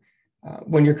 So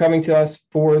when you're coming to us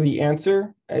for the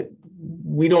answer,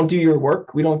 we don't do your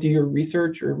work, we don't do your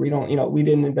research, or we don't, we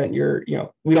didn't invent your,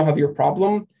 we don't have your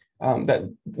problem.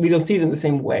 That we don't see it in the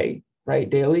same way, right,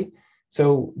 daily.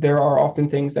 So there are often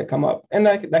things that come up, and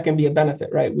that can be a benefit,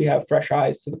 right? We have fresh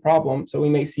eyes to the problem, so we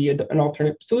may see an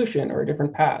alternate solution or a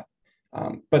different path.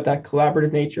 But that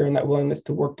collaborative nature and that willingness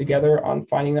to work together on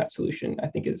finding that solution, I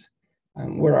think, is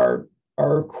where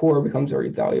our core becomes very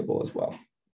valuable as well.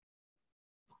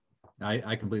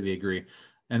 I completely agree.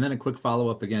 And then a quick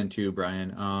follow-up again too,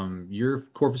 Brian. Your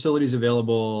core facility is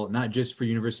available not just for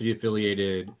university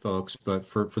affiliated folks, but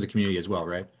for the community as well,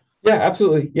 right? Yeah,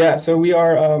 absolutely. Yeah, so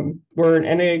we're an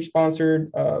NIH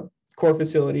sponsored core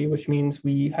facility, which means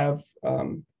we have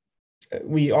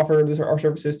we offer our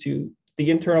services to the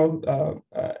internal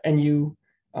NU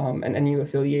and NU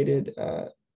affiliated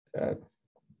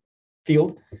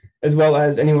field, as well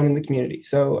as anyone in the community.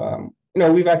 So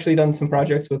we've actually done some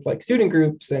projects with like student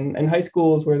groups and high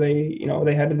schools where they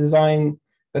had a design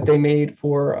that they made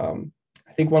for,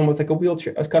 I think one was like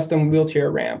a custom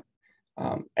wheelchair ramp,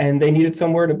 and they needed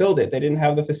somewhere to build it. They didn't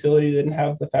have the facility, didn't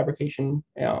have the fabrication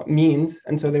means,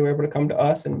 and so they were able to come to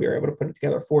us, and we were able to put it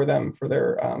together for them for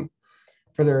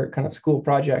their kind of school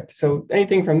project. So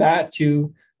anything from that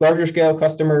to larger scale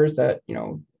customers that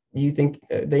you think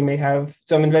they may have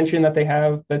some invention that they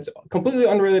have that's completely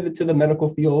unrelated to the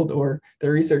medical field or the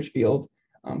research field,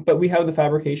 but we have the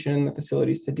fabrication and the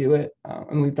facilities to do it,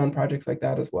 and we've done projects like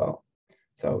that as well.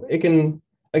 So it can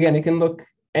look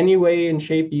any way and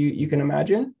shape you can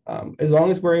imagine. As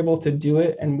long as we're able to do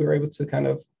it and we're able to kind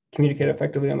of communicate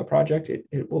effectively on the project,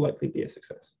 it will likely be a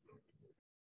success.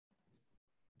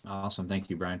 Awesome. Thank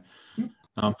you, Brian.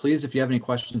 Please, if you have any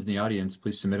questions in the audience,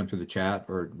 please submit them through the chat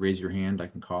or raise your hand. I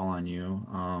can call on you.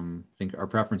 I think our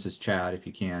preference is chat. If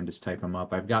you can, just type them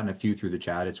up. I've gotten a few through the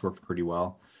chat. It's worked pretty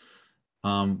well.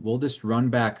 We'll just run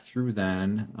back through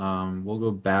then. We'll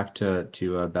go back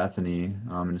to Bethany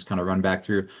and just kind of run back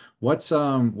through. What's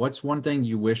one thing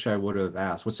you wish I would have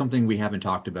asked? What's something we haven't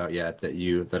talked about yet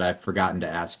that I've forgotten to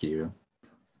ask you?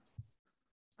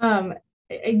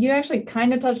 You actually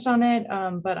kind of touched on it,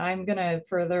 but I'm going to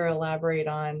further elaborate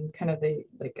on kind of the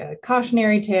a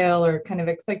cautionary tale or kind of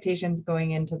expectations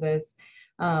going into this.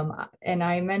 And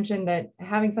I mentioned that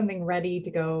having something ready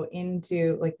to go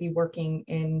into, like, be working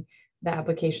in the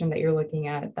application that you're looking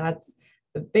at, that's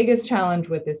the biggest challenge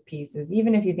with this piece is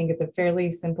even if you think it's a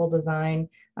fairly simple design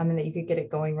and that you could get it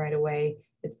going right away,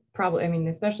 it's probably, I mean,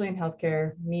 especially in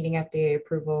healthcare, needing FDA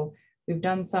approval. We've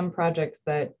done some projects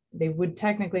that they would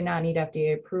technically not need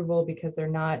FDA approval because they're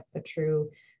not a true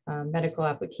medical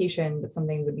application, but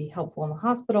something would be helpful in the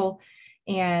hospital.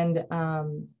 And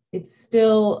it's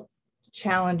still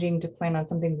challenging to plan on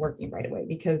something working right away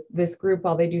because this group,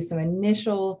 while they do some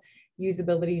initial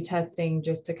usability testing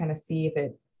just to kind of see if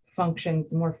it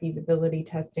functions, more feasibility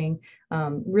testing,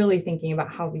 really thinking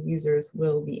about how the users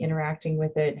will be interacting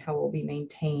with it, how it will be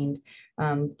maintained,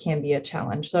 can be a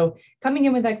challenge. So coming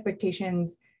in with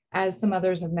expectations, as some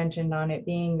others have mentioned on it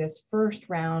being this first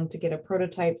round to get a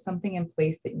prototype, something in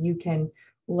place that you can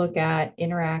look at,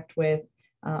 interact with,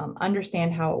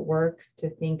 understand how it works, to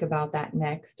think about that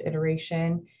next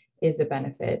iteration is a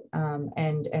benefit.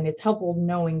 And it's helpful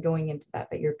knowing going into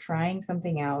that you're trying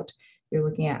something out, you're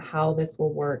looking at how this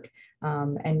will work,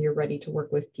 and you're ready to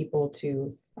work with people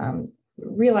to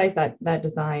realize that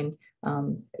design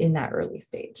in that early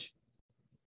stage.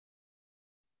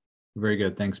 Very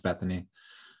good. Thanks, Bethany.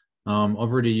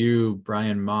 Over to you,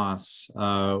 Brian Maass.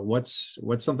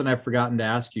 What's something I've forgotten to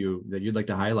ask you that you'd like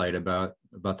to highlight about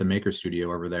the Maker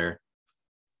Studio over there?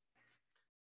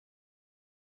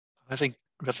 I think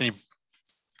Bethany,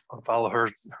 I'll follow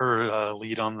her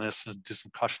lead on this and do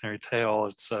some cautionary tale.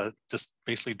 It's just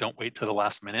basically don't wait to the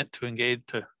last minute to engage,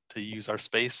 to use our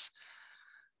space.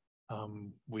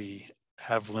 We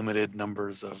have limited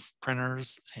numbers of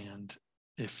printers, and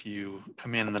if you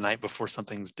come in the night before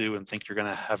something's due and think you're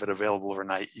going to have it available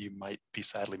overnight, you might be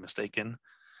sadly mistaken.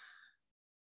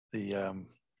 The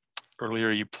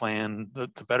earlier you plan, the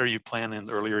better you plan, and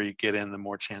the earlier you get in, the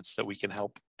more chance that we can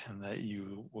help and that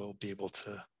you will be able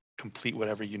to complete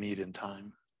whatever you need in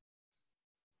time.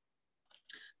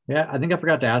 Yeah, I think I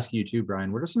forgot to ask you too,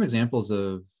 Brian. What are some examples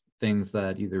of things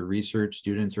that either research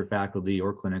students or faculty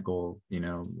or clinical,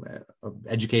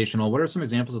 educational, what are some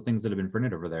examples of things that have been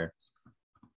printed over there?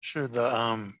 Sure.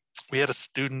 We had a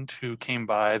student who came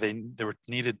by. They were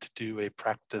needed to do a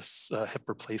practice hip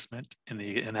replacement in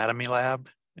the anatomy lab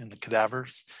in the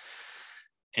cadavers,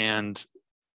 and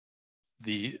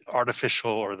the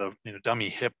artificial or the dummy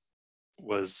hip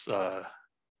was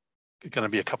going to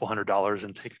be a couple $100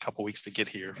 and take a couple weeks to get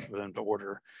here for them to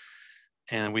order.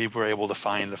 And we were able to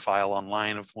find a file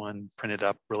online of one printed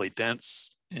up really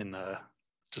dense in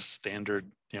just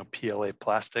standard PLA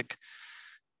plastic.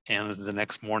 And the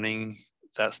next morning,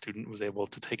 that student was able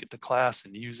to take it to class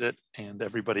and use it. And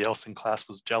everybody else in class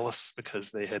was jealous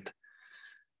because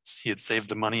he had saved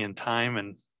the money and time.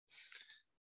 And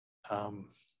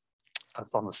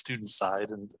that's on the student side.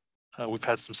 And we've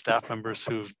had some staff members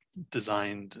who've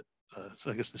designed, so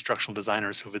I guess instructional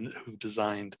designers who've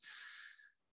designed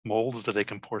molds that they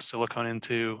can pour silicone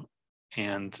into.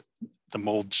 And the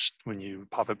mold, when you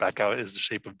pop it back out, is the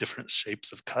shape of different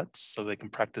shapes of cuts. So they can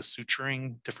practice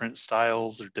suturing, different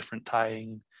styles or different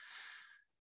tying.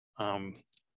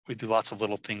 We do lots of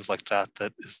little things like that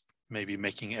is maybe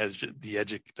making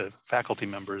the faculty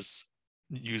members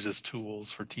use as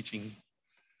tools for teaching.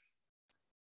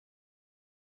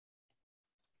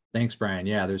 Thanks, Brian.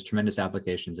 Yeah, there's tremendous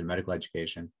applications in medical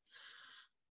education.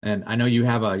 And I know you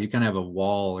kind of have a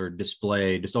wall or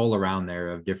display just all around there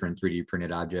of different 3D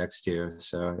printed objects too.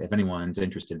 So if anyone's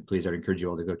interested, please, I'd encourage you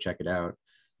all to go check it out.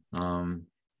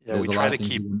 Yeah, we try to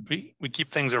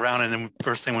keep things around, and then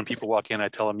first thing when people walk in, I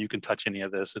tell them you can touch any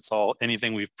of this. It's all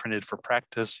anything we've printed for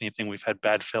practice, anything we've had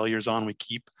bad failures on, we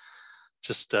keep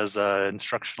just as an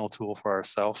instructional tool for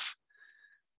ourselves.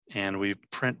 And we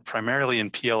print primarily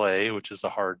in PLA, which is the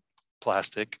hard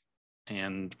plastic.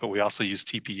 But we also use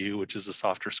TPU, which is a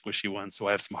softer, squishy one. So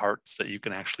I have some hearts that you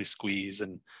can actually squeeze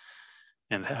and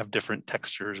have different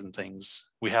textures and things.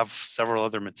 We have several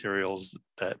other materials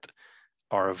that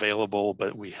are available,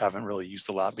 but we haven't really used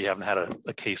a lot. We haven't had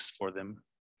a case for them.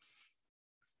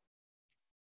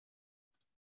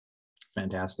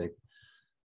 Fantastic.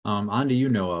 On to you,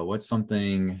 Noah. What's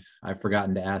something I've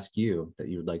forgotten to ask you that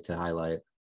you would like to highlight?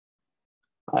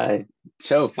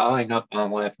 So following up on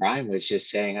what Brian was just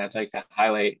saying, I'd like to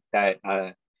highlight that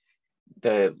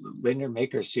the Lindner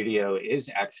Maker Studio is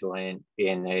excellent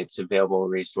in its available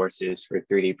resources for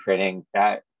 3D printing.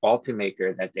 That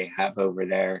Ultimaker that they have over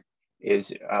there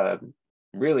is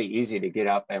really easy to get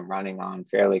up and running on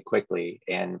fairly quickly.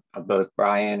 And both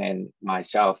Brian and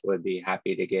myself would be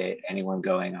happy to get anyone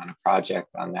going on a project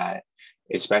on that,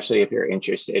 especially if you're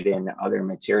interested in other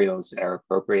materials that are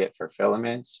appropriate for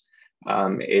filaments.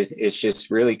 It's just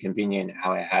really convenient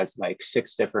how it has like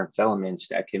 6 different filaments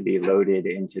that can be loaded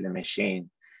into the machine,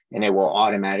 and it will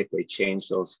automatically change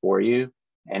those for you.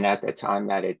 And at the time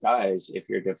that it does, if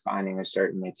you're defining a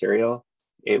certain material,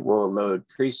 it will load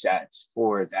presets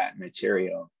for that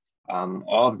material.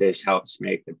 All of this helps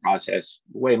make the process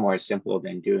way more simple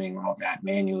than doing all that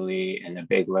manually and the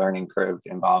big learning curve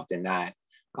involved in that.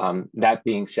 That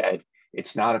being said,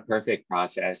 it's not a perfect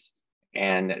process.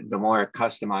 And the more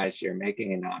customized you're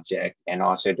making an object, and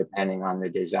also depending on the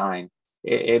design,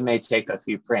 it may take a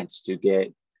few prints to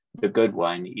get the good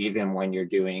one, even when you're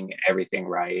doing everything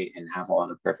right and have all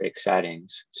the perfect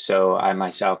settings. So I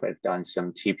myself have done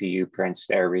some TPU prints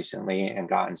there recently and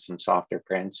gotten some softer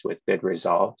prints with good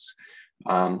results.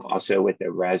 Also with the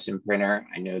resin printer,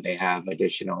 I know they have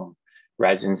additional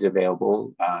resins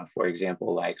available, for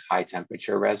example, like high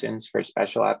temperature resins for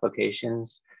special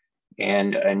applications.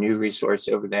 And a new resource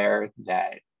over there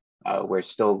that we're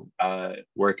still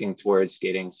working towards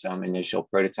getting some initial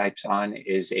prototypes on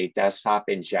is a desktop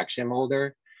injection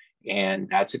molder. And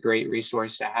that's a great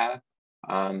resource to have.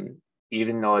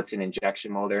 Even though it's an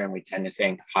injection molder and we tend to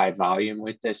think high volume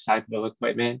with this type of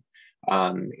equipment,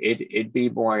 it'd be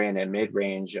more in a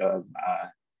mid-range of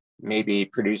maybe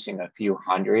producing a few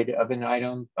hundred of an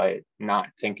item, but not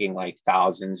thinking like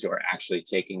thousands or actually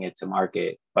taking it to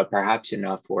market, but perhaps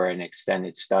enough for an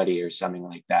extended study or something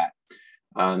like that.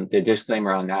 The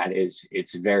disclaimer on that is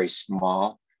it's very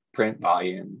small print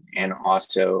volume and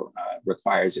also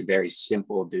requires a very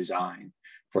simple design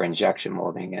for injection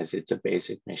molding, as it's a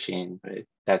basic machine, but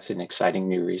that's an exciting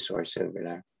new resource over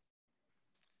there.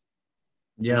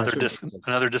 Yeah.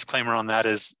 Another disclaimer on that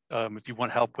is if you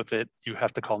want help with it, you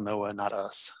have to call NOAA, not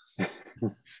us.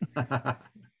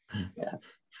 Yeah.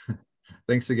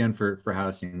 Thanks again for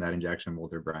housing that injection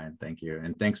molder, Brian. Thank you.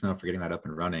 And thanks, Noah, for getting that up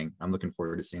and running. I'm looking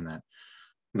forward to seeing that.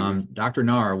 Dr.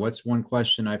 Knarr, what's one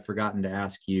question I've forgotten to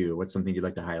ask you? What's something you'd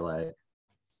like to highlight?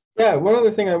 Yeah, one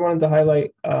other thing I wanted to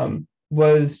highlight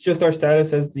was just our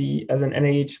status as an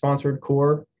NIH sponsored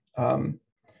core.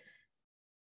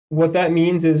 What that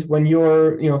means is when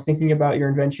you're thinking about your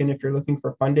invention, if you're looking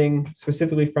for funding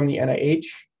specifically from the NIH,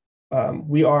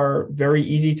 we are very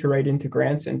easy to write into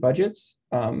grants and budgets,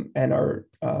 and are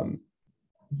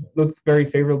looked very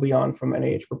favorably on from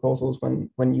NIH proposals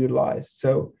when utilized.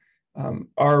 So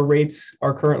our rates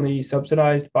are currently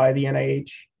subsidized by the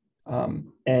NIH,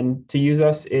 and to use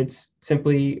us, it's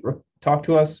simply talk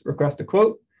to us, request a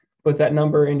quote, put that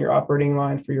number in your operating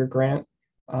line for your grant,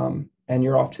 and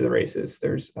you're off to the races.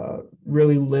 There's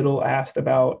really little asked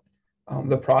about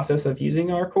the process of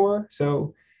using our core.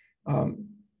 So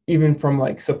even from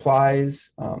like supplies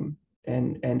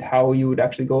and how you would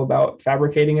actually go about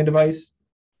fabricating a device,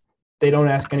 they don't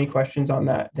ask any questions on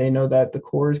that. They know that the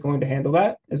core is going to handle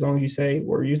that as long as you say,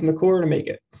 we're using the core to make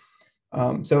it.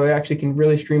 So it actually can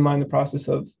really streamline the process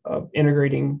of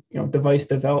integrating device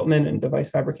development and device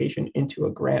fabrication into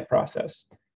a grant process.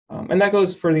 And that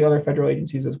goes for the other federal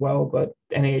agencies as well, but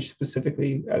NIH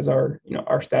specifically, as our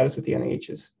status with the NIH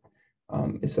is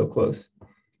so close.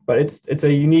 But it's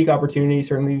a unique opportunity.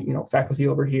 Certainly, faculty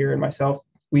over here and myself,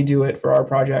 we do it for our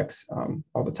projects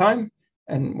all the time,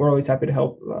 and we're always happy to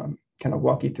help kind of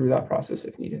walk you through that process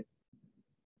if needed.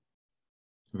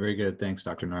 Very good. Thanks,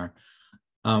 Dr. Knarr.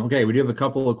 Okay, we do have a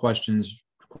couple of questions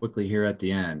quickly here at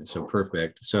the end. So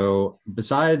perfect. So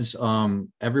besides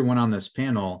everyone on this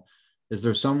panel, is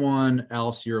there someone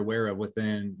else you're aware of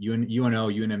within UNO,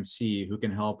 UNMC who can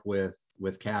help with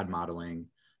CAD modeling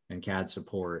and CAD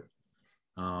support?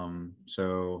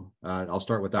 So I'll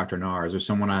start with Dr. Knarr. Is there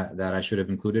someone that I should have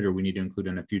included or we need to include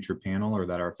in a future panel or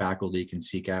that our faculty can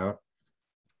seek out?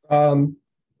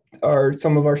 Are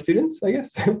some of our students, I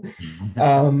guess.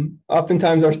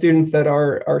 Oftentimes our students that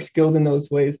are skilled in those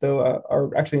ways, though,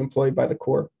 are actually employed by the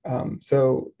core.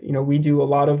 So, we do a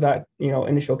lot of that,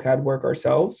 initial CAD work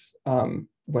ourselves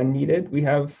when needed. We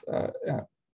have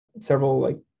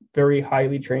several very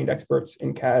highly trained experts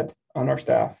in CAD on our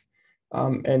staff.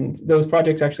 And those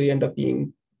projects actually end up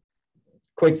being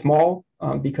quite small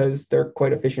because they're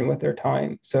quite efficient with their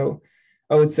time. So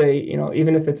I would say,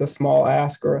 even if it's a small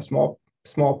ask or a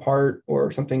small part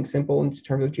or something simple in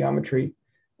terms of geometry,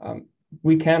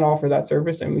 we can offer that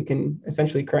service and we can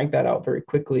essentially crank that out very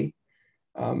quickly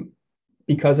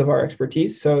because of our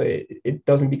expertise. So it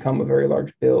doesn't become a very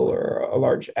large bill or a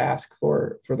large ask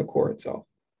for the core itself.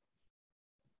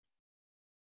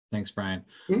 Thanks, Brian.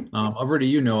 Over to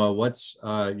you, Noah. What's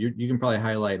you can probably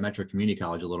highlight Metro Community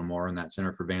College a little more in that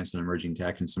Center for Advanced and Emerging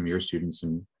Tech and some of your students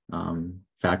and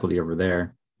faculty over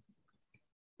there.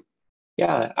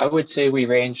 Yeah, I would say we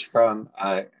range from,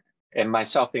 and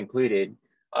myself included,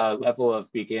 a level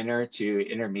of beginner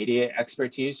to intermediate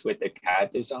expertise with the CAD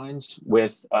designs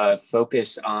with a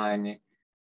focus on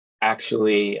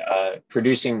actually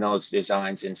producing those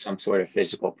designs in some sort of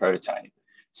physical prototype.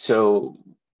 So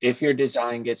if your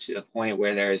design gets to the point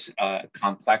where there's a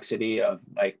complexity of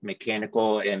like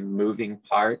mechanical and moving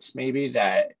parts, maybe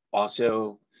that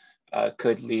also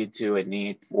could lead to a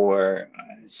need for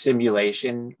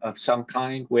simulation of some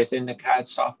kind within the CAD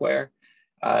software,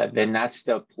 then that's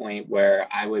the point where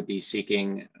I would be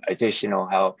seeking additional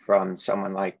help from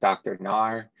someone like Dr.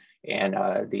 Knarr and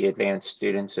the advanced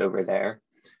students over there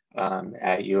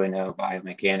at UNO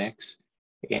Biomechanics.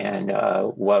 And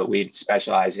what we'd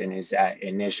specialize in is that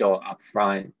initial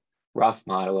upfront rough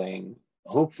modeling.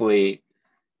 Hopefully,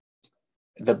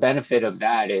 the benefit of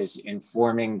that is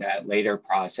informing that later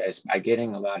process by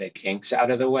getting a lot of kinks out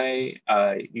of the way,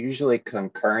 usually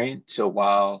concurrent to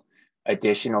while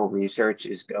additional research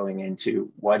is going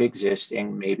into what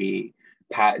existing maybe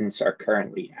patents are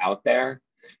currently out there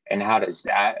and how does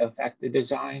that affect the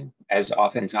design, as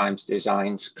oftentimes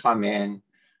designs come in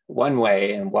one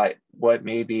way and what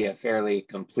may be a fairly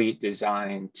complete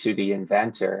design to the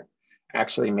inventor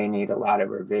actually may need a lot of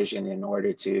revision in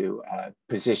order to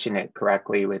position it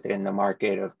correctly within the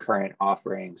market of current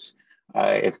offerings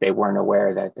if they weren't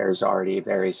aware that there's already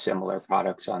very similar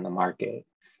products on the market.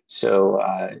 So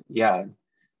yeah,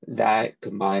 that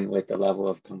combined with the level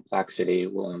of complexity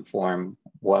will inform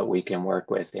what we can work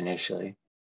with initially.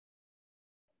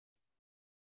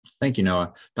 Thank you,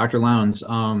 Noah. Dr. Lowndes,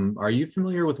 are you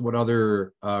familiar with what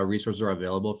other resources are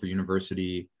available for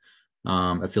university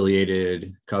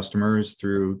affiliated customers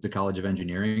through the College of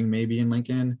Engineering, maybe in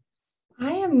Lincoln?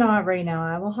 I am not right now.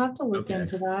 I will have to look Okay.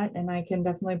 into that, and I can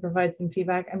definitely provide some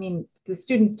feedback. I mean, the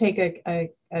students take a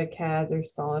CAD or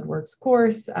SolidWorks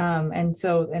course, and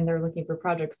they're looking for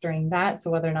projects during that.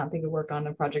 So whether or not they could work on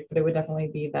a project, but it would definitely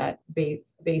be that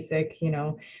basic,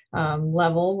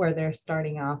 level where they're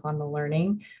starting off on the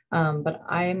learning. But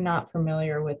I am not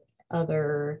familiar with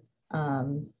other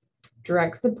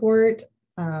direct support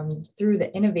through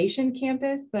the Innovation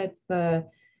Campus. That's the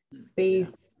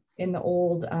space in the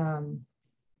old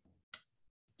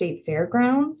state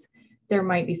fairgrounds. There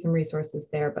might be some resources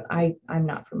there, but I'm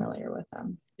not familiar with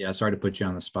them. Yeah, sorry to put you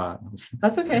on the spot.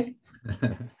 That's okay.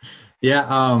 Yeah,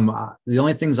 the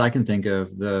only things I can think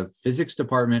of, the physics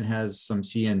department has some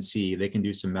CNC. They can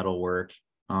do some metal work.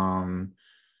 And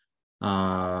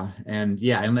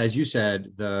yeah, and as you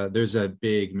said, there's a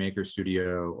big maker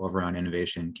studio over on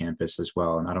Innovation Campus as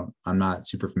well. And I'm not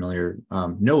super familiar.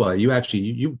 Noah,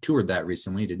 you toured that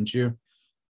recently, didn't you?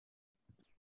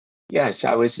 Yes,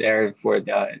 I was there for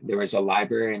there was a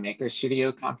library and maker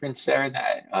studio conference there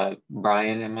that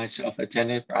Brian and myself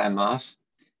attended, Brian Maass,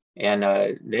 and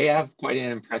they have quite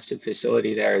an impressive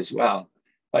facility there as well.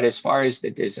 But as far as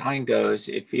the design goes,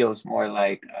 it feels more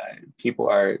like people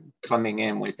are coming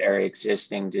in with their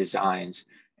existing designs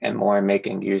and more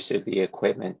making use of the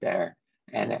equipment there.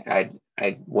 And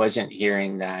I wasn't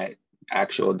hearing that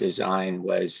actual design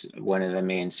was one of the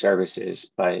main services,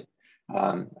 but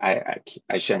I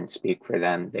shouldn't speak for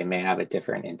them. They may have a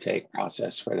different intake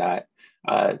process for that.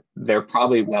 They're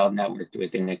probably well networked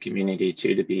within the community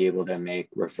too to be able to make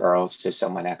referrals to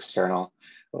someone external,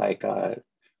 like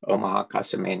Omaha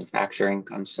Custom Manufacturing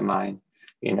comes to mind,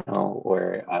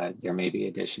 or there may be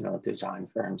additional design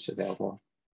firms available.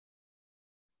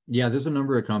 Yeah, there's a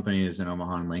number of companies in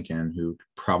Omaha and Lincoln who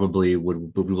probably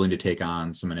would be willing to take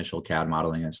on some initial CAD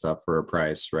modeling and stuff for a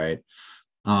price, right?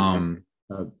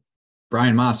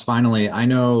 Brian Maass, finally, I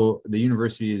know the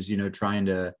university is, trying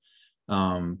to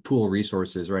pool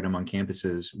resources right among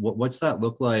campuses. What's that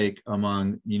look like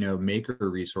among, maker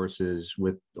resources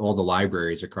with all the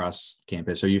libraries across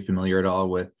campus? Are you familiar at all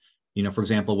with, for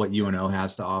example, what UNO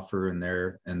has to offer in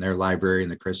their library, in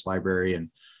the Chris Library, and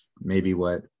maybe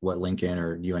what Lincoln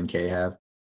or UNK have?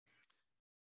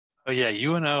 Oh yeah,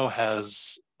 UNO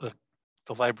has, the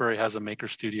library has a maker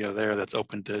studio there that's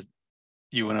open to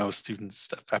UNO students,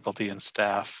 faculty, and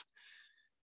staff,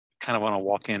 kind of on a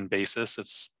walk-in basis.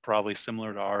 It's probably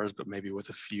similar to ours, but maybe with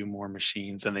a few more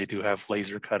machines. And they do have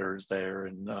laser cutters there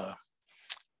and a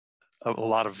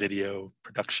lot of video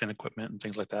production equipment and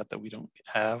things like that we don't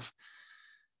have.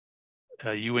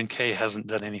 UNK hasn't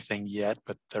done anything yet,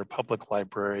 but their public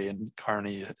library in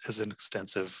Kearney is an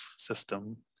extensive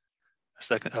system,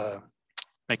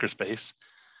 makerspace.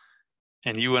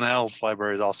 And UNL's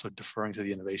library is also deferring to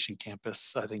the Innovation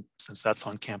Campus. I think since that's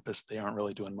on campus, they aren't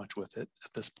really doing much with it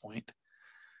at this point.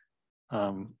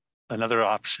 Another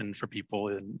option for people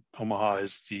in Omaha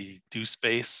is the Do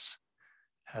Space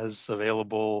has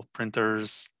available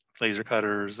printers, laser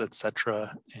cutters,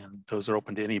 etc. And those are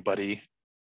open to anybody.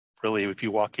 Really, if you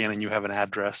walk in and you have an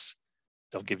address,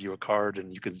 they'll give you a card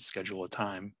and you can schedule a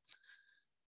time.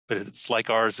 but it's like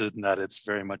ours in that it's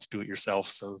very much do it yourself.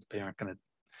 So they aren't going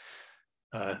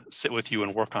to sit with you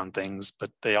and work on things, but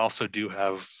they also do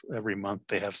have, every month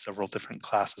they have several different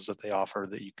classes that they offer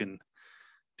that you can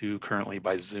do currently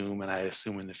by Zoom, and I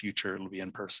assume in the future it'll be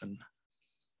in person.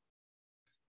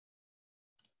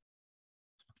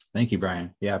 Thank you,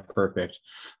 Brian. Yeah, perfect.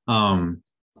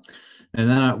 And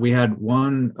then we had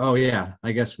one, oh yeah,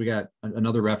 I guess we got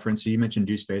another reference. So you mentioned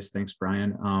DoSpace, thanks,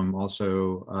 Brian.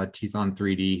 Also Teethon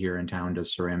 3D here in town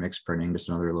does ceramics printing, just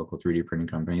another local 3D printing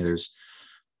company. There's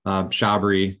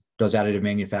Shabri does additive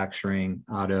manufacturing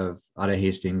out of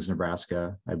Hastings,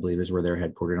 Nebraska, I believe is where they're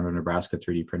headquartered, another Nebraska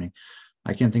 3D printing.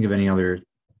 I can't think of any other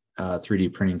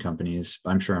 3D printing companies.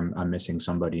 I'm sure I'm missing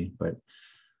somebody, but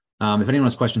if anyone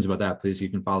has questions about that, please, you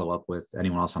can follow up with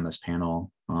anyone else on this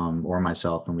panel or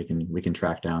myself, and we can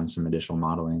track down some additional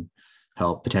modeling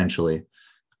help potentially.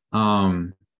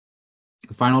 The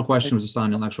final question was just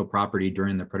on intellectual property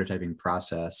during the prototyping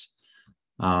process.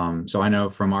 So I know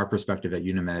from our perspective at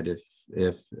UNeMed,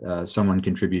 if someone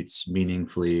contributes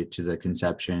meaningfully to the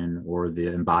conception or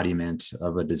the embodiment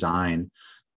of a design,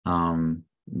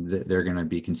 they're going to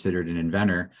be considered an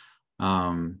inventor.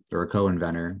 Or a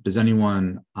co-inventor. Does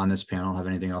anyone on this panel have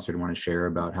anything else they'd want to share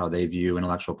about how they view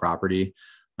intellectual property?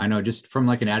 I know just from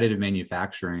like an additive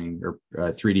manufacturing or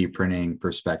 3D printing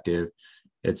perspective,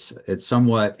 it's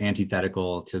somewhat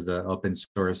antithetical to the open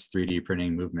source 3D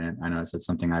printing movement. I know that's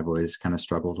something I've always kind of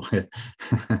struggled with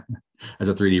as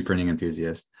a 3D printing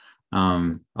enthusiast.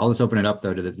 I'll just open it up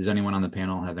though. Does anyone on the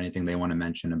panel have anything they want to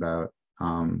mention about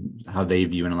how they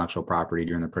view intellectual property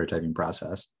during the prototyping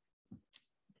process?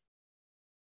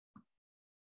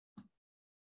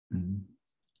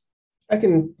 I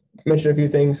can mention a few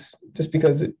things just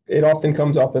because it often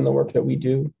comes up in the work that we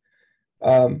do.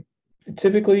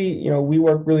 Typically, we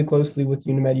work really closely with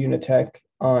UNeMed, UNeTech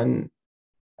on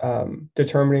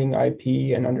determining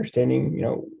IP and understanding,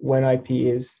 when IP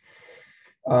is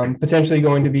potentially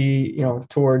going to be,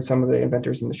 towards some of the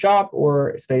inventors in the shop,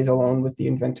 or it stays alone with the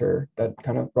inventor that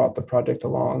kind of brought the project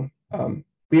along.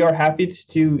 We are happy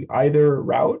to either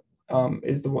route,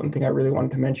 is the one thing I really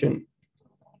wanted to mention.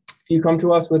 If you come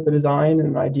to us with a design and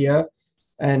an idea,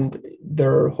 and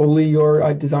they're wholly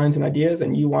your designs and ideas,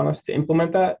 and you want us to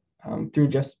implement that through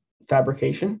just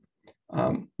fabrication,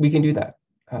 we can do that.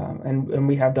 And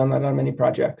we have done that on many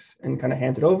projects and kind of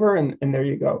hand it over, and there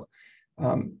you go.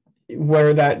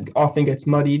 Where that often gets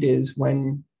muddied is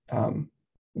when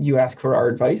you ask for our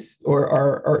advice or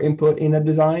our input in a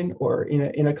design or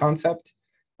in a concept.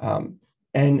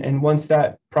 And once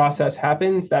that process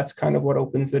happens, that's kind of what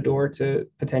opens the door to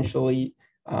potentially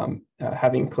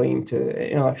having claim to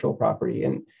intellectual property.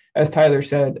 And as Tyler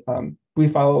said, we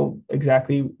follow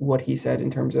exactly what he said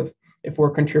in terms of if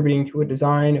we're contributing to a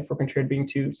design, if we're contributing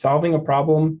to solving a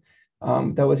problem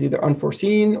that was either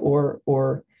unforeseen or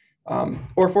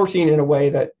foreseen in a way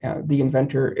that the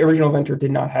original inventor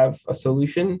did not have a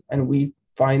solution, and we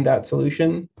find that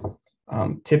solution.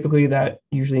 Typically, that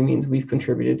usually means we've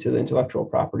contributed to the intellectual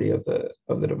property of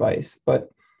the device.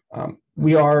 But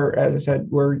we are, as I said,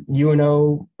 we're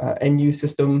UNO NU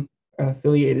system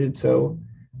affiliated, so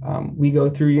we go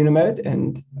through UNeMed,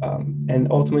 and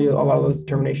ultimately a lot of those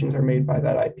determinations are made by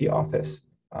that IP office.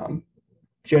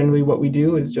 Generally, what we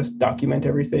do is just document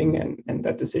everything, and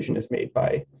that decision is made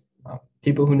by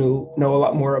people who know a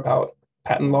lot more about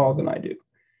patent law than I do.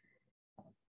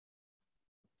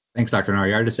 Thanks, Dr.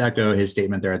 Knarr. I just echo his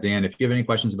statement there at the end. If you have any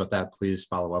questions about that, please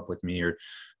follow up with me, or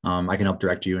I can help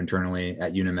direct you internally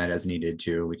at UNeMed as needed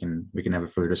too. We can have a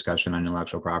further discussion on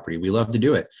intellectual property. We love to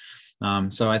do it.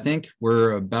 So I think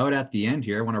we're about at the end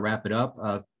here. I want to wrap it up.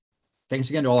 Thanks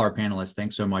again to all our panelists.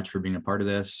 Thanks so much for being a part of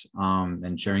this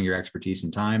and sharing your expertise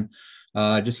and time.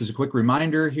 Just as a quick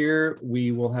reminder here,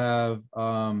 we will have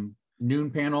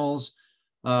noon panels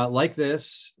like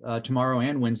this tomorrow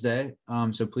and Wednesday.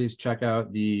 So please check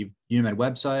out the UNeMed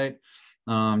website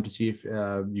to see if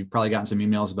you've probably gotten some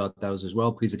emails about those as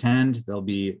well. Please attend. They'll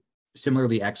be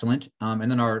similarly excellent. And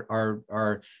then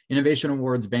our Innovation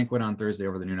Awards banquet on Thursday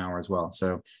over the noon hour as well.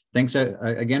 So thanks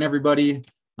again, everybody.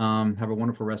 Have a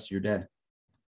wonderful rest of your day.